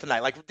 7 minutes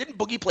tonight. Didn't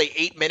Boogie play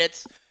 8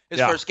 minutes his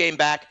first game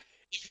back?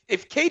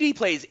 If KD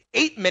plays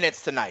 8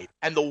 minutes tonight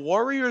and the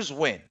Warriors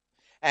win,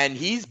 and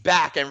he's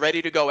back and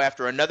ready to go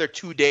after another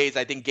 2 days,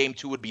 I think Game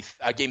 6 would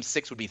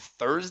be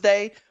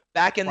Thursday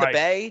back in the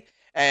Bay,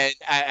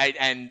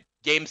 and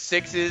Game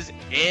 6 is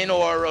in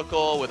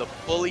Oracle with a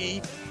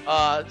fully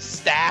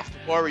staffed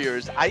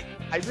Warriors. I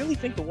really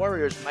think the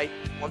Warriors might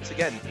once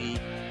again be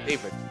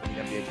favorites for the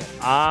NBA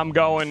championship. I'm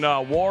going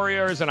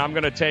Warriors, and I'm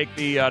going to take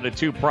the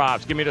 2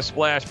 props. Give me the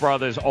Splash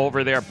Brothers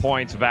over their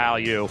points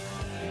value.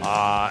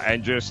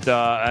 And just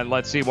and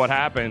let's see what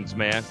happens,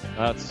 man.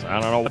 I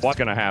don't know what's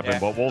going to happen,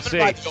 but we'll see.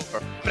 I'm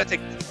going to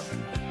take the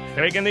over.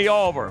 Taking the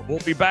over. We'll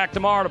be back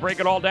tomorrow to break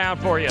it all down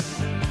for you.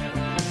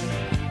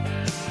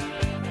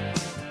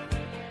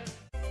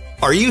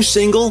 Are you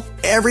single?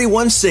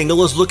 Everyone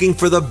single is looking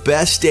for the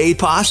best date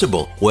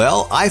possible.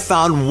 Well, I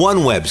found one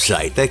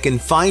website that can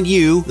find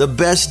you the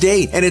best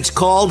date, and it's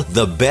called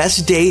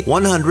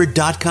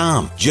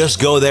thebestdate100.com.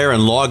 Just go there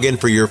and log in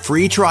for your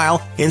free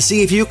trial and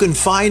see if you can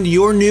find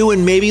your new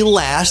and maybe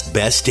last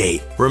best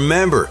date.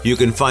 Remember, you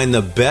can find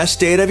the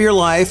best date of your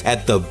life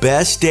at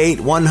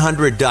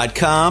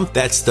thebestdate100.com.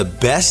 That's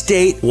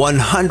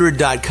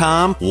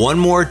thebestdate100.com. One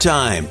more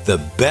time,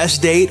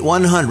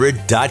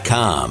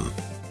 thebestdate100.com.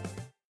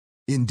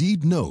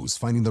 Indeed knows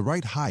finding the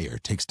right hire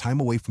takes time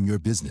away from your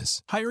business.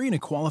 Hiring a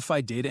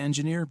qualified data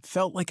engineer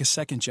felt like a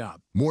second job.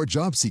 More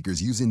job seekers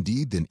use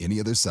Indeed than any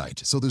other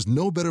site, so there's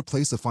no better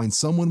place to find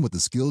someone with the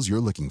skills you're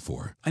looking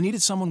for. I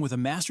needed someone with a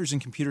master's in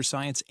computer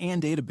science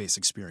and database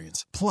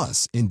experience.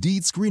 Plus,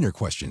 Indeed screener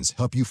questions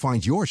help you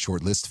find your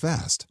shortlist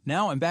fast.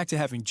 Now I'm back to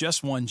having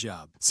just one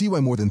job. See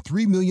why more than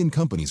 3 million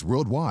companies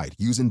worldwide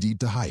use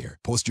Indeed to hire.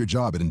 Post your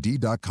job at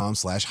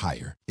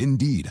Indeed.com/hire.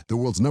 Indeed, the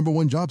world's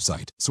 #1 job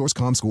site.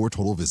 Source.com score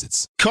total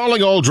visits.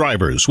 Calling all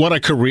drivers. Want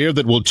a career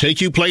that will take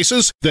you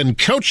places? Then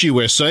Coach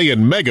USA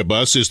and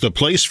Megabus is the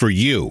place for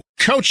you.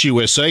 Coach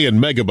USA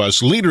and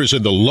Megabus, leaders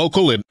in the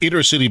local and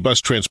intercity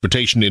bus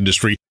transportation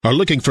industry, are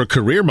looking for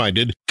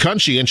career-minded,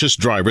 conscientious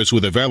drivers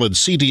with a valid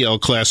CDL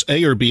Class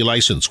A or B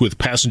license with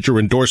passenger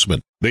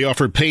endorsement. They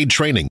offer paid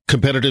training,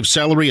 competitive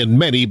salary, and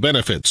many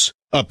benefits.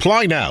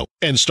 Apply now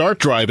and start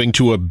driving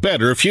to a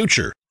better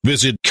future.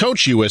 Visit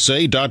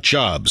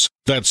CoachUSA.jobs.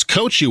 That's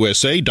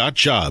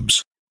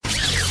CoachUSA.jobs.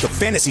 The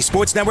Fantasy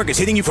Sports Network is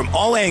hitting you from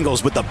all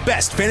angles with the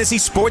best fantasy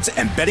sports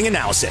and betting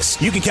analysis.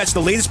 You can catch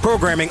the latest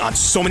programming on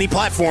so many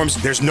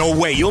platforms, there's no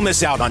way you'll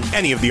miss out on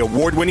any of the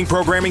award-winning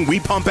programming we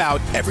pump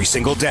out every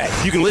single day.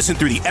 You can listen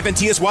through the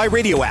FNTSY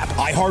radio app,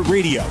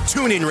 iHeartRadio,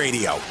 TuneIn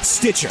Radio,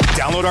 Stitcher.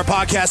 Download our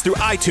podcast through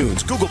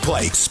iTunes, Google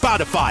Play,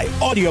 Spotify,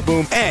 Audio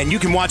Boom, and you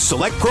can watch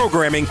select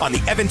programming on the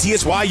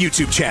FNTSY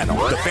YouTube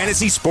channel. The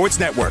Fantasy Sports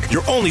Network,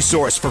 your only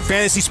source for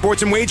fantasy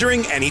sports and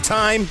wagering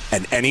anytime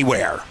and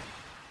anywhere.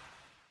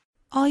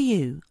 Are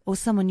you, or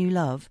someone you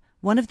love,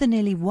 one of the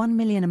nearly 1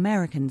 million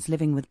Americans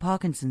living with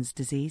Parkinson's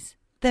disease?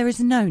 There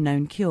is no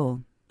known cure,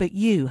 but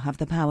you have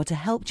the power to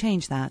help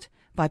change that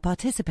by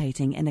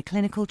participating in a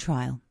clinical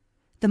trial.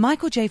 The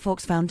Michael J.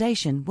 Fox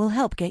Foundation will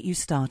help get you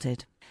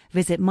started.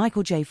 Visit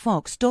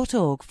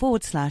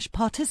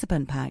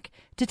michaeljfox.org/participant pack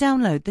to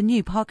download the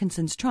new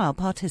Parkinson's Trial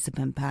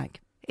Participant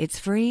Pack. It's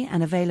free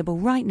and available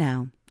right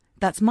now.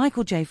 That's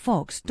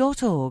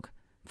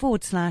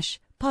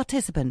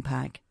michaeljfox.org/participant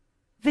pack.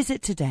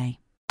 Visit today.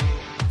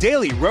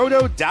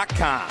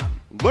 DailyRoto.com.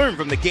 Learn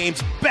from the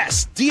game's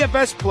best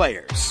DFS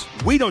players.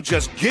 We don't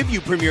just give you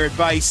premier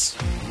advice,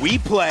 we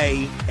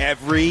play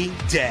every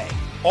day.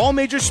 All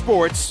major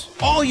sports,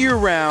 all year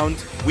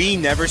round, we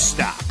never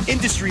stop.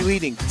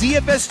 Industry-leading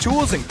DFS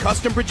tools and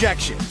custom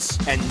projections.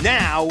 And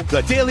now,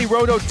 the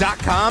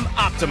DailyRoto.com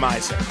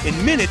Optimizer.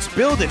 In minutes,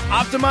 build and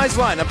optimize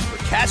lineups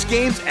for cash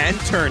games and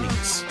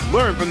tourneys.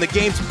 Learn from the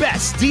game's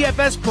best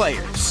DFS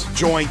players.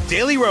 Join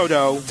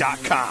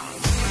DailyRoto.com.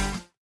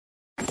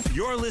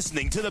 You're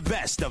listening to the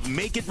best of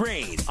Make It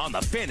Rain on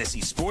the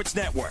Fantasy Sports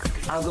Network.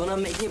 I'm gonna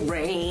make it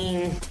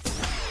rain.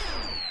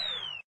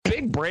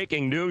 Big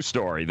breaking news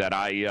story that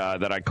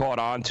I caught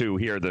on to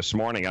here this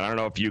morning. And I don't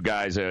know if you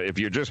guys, if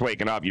you're just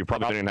waking up, you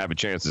probably didn't have a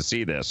chance to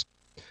see this.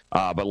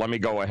 But let me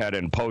go ahead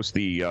and post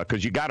the,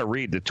 because you got to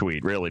read the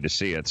tweet really to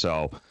see it.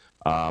 So,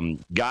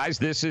 guys,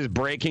 this is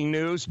breaking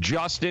news.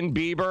 Justin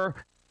Bieber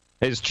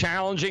is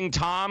challenging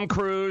Tom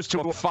Cruise to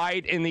a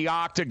fight in the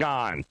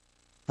octagon.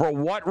 For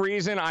what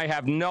reason, I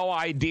have no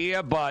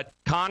idea, but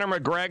Conor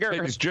McGregor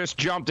has just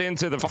jumped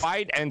into the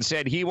fight and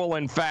said he will,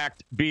 in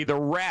fact, be the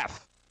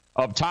ref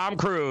of Tom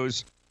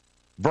Cruise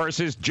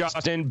versus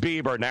Justin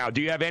Bieber. Now,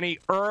 do you have any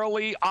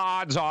early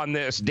odds on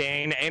this,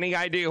 Dane? Any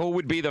idea who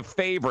would be the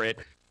favorite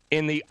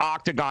in the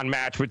octagon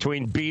match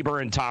between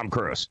Bieber and Tom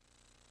Cruise?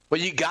 Well,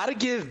 you got to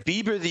give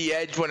Bieber the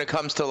edge when it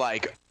comes to,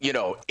 like, you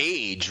know,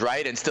 age,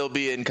 right? And still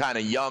being kind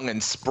of young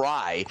and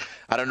spry.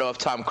 I don't know if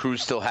Tom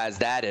Cruise still has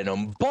that in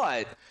him,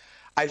 but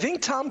I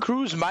think Tom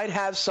Cruise might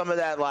have some of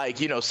that, like,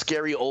 you know,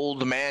 scary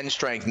old man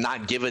strength,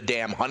 not give a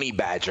damn honey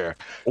badger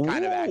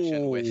kind of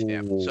action with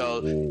him.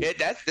 So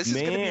this is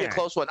going to be a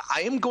close one.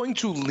 I am going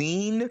to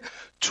lean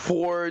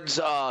towards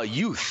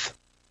youth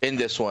in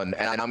this one,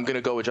 and I'm going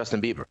to go with Justin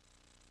Bieber.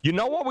 You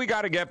know what we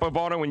got to get,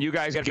 Pavona, when you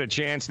guys get a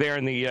chance there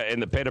in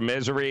the pit of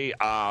misery?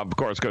 Of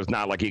course, because it's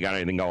not like you got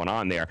anything going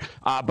on there.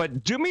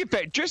 But do me a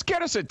favor, just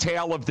get us a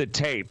tale of the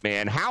tape,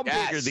 man. How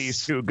big are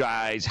these two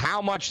guys?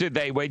 How much did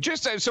they weigh?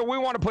 Just so we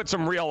want to put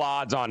some real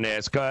odds on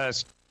this,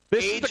 because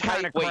this is the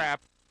kind of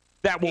crap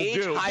that will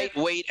do. Age, height,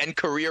 weight, and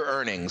career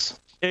earnings.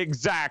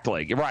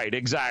 Exactly. Right.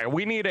 Exactly.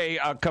 We need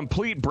a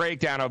complete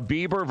breakdown of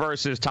Bieber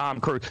versus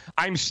Tom Cruise.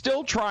 I'm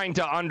still trying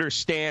to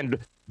understand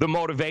the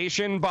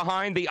motivation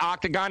behind the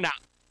octagon. Now,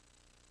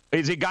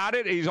 Is he got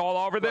it? He's all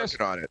over this?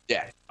 Working on it.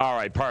 Yeah. All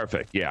right,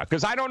 perfect. Yeah,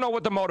 because I don't know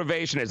what the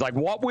motivation is. Like,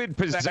 what would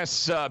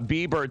possess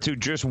Bieber to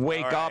just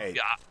wake up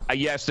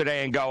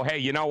yesterday and go, hey,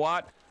 you know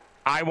what?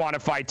 I want to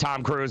fight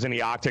Tom Cruise in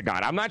the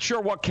octagon. I'm not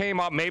sure what came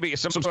up. Maybe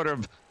some sort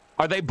of.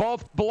 Are they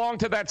both belong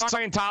to that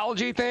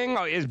Scientology thing?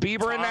 Is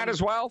Bieber in that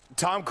as well?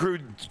 Tom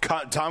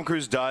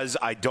Cruise does.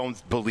 I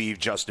don't believe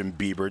Justin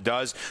Bieber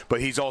does, but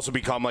he's also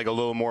become like a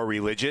little more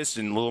religious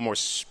and a little more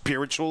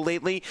spiritual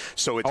lately.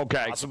 So it's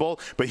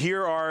possible. But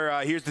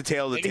here's the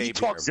tale of the maybe tape. He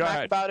talks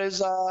smack about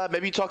his.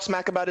 Maybe he talks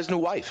smack about his new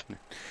wife.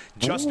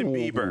 Justin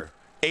Bieber.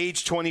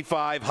 Age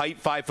 25,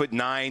 height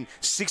 5'9",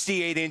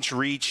 68-inch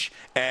reach,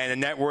 and a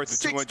net worth of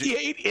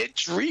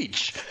 68-inch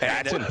reach.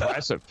 That's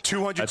impressive.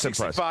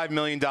 $265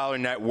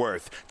 million net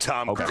worth.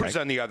 Tom Cruise,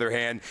 on the other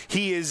hand,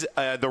 he is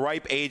the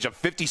ripe age of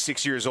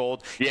 56 years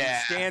old. Yeah.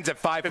 He stands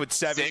at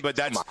 5'7",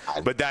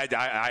 but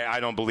I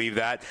don't believe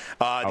that.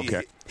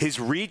 His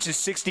reach is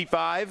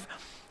 65,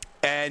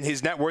 and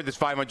his net worth is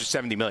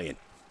 $570 million.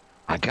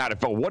 I got it.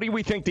 But what do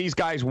we think these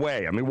guys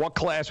weigh? I mean, what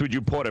class would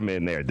you put them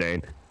in there,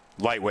 Dane?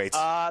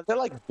 Lightweights. They're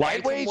like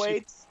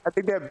lightweights. I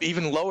think they're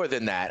even lower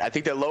than that. I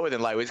think they're lower than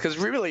lightweights because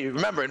really,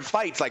 remember, in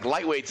fights, like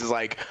lightweights is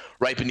like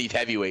right beneath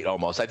heavyweight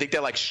almost. I think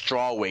they're like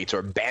straw weights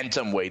or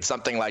bantam weights,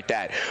 something like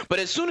that. But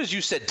as soon as you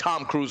said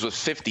Tom Cruise was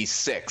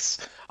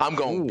 56, I'm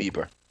going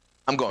Bieber.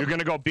 I'm going. You're going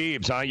to go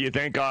Biebs, huh? You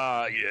think?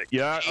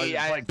 Yeah.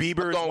 Like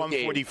Bieber is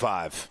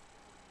 145.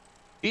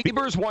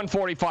 Bieber's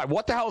 145.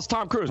 What the hell is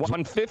Tom Cruise?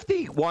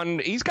 150?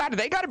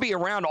 They got to be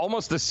around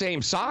almost the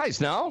same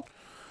size, no?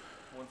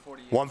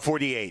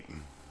 148.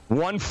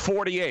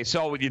 148.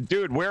 So,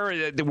 dude, we're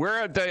at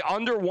the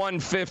under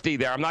 150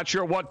 there. I'm not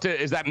sure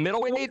is that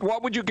middleweight?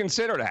 What would you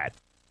consider that?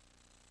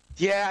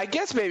 Yeah, I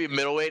guess maybe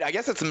middleweight. I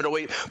guess it's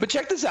middleweight. But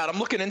check this out. I'm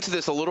looking into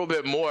this a little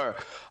bit more,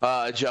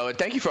 Joe. And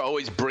thank you for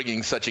always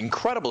bringing such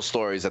incredible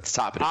stories at the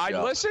top of the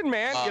show. Listen,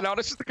 man.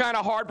 This is the kind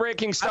of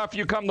heartbreaking stuff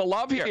you come to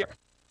love here.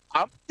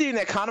 I'm seeing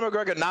that Conor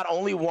McGregor not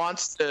only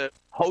wants to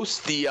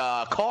host the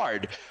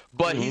card,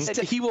 but he said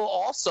he will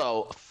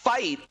also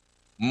fight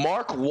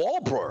Mark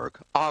Wahlberg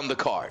on the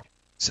card.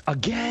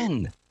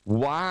 Again.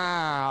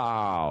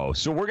 Wow.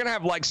 So we're going to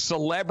have like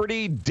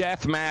celebrity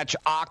deathmatch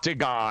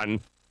octagon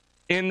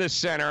in the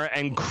center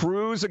and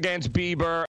Cruise against Bieber.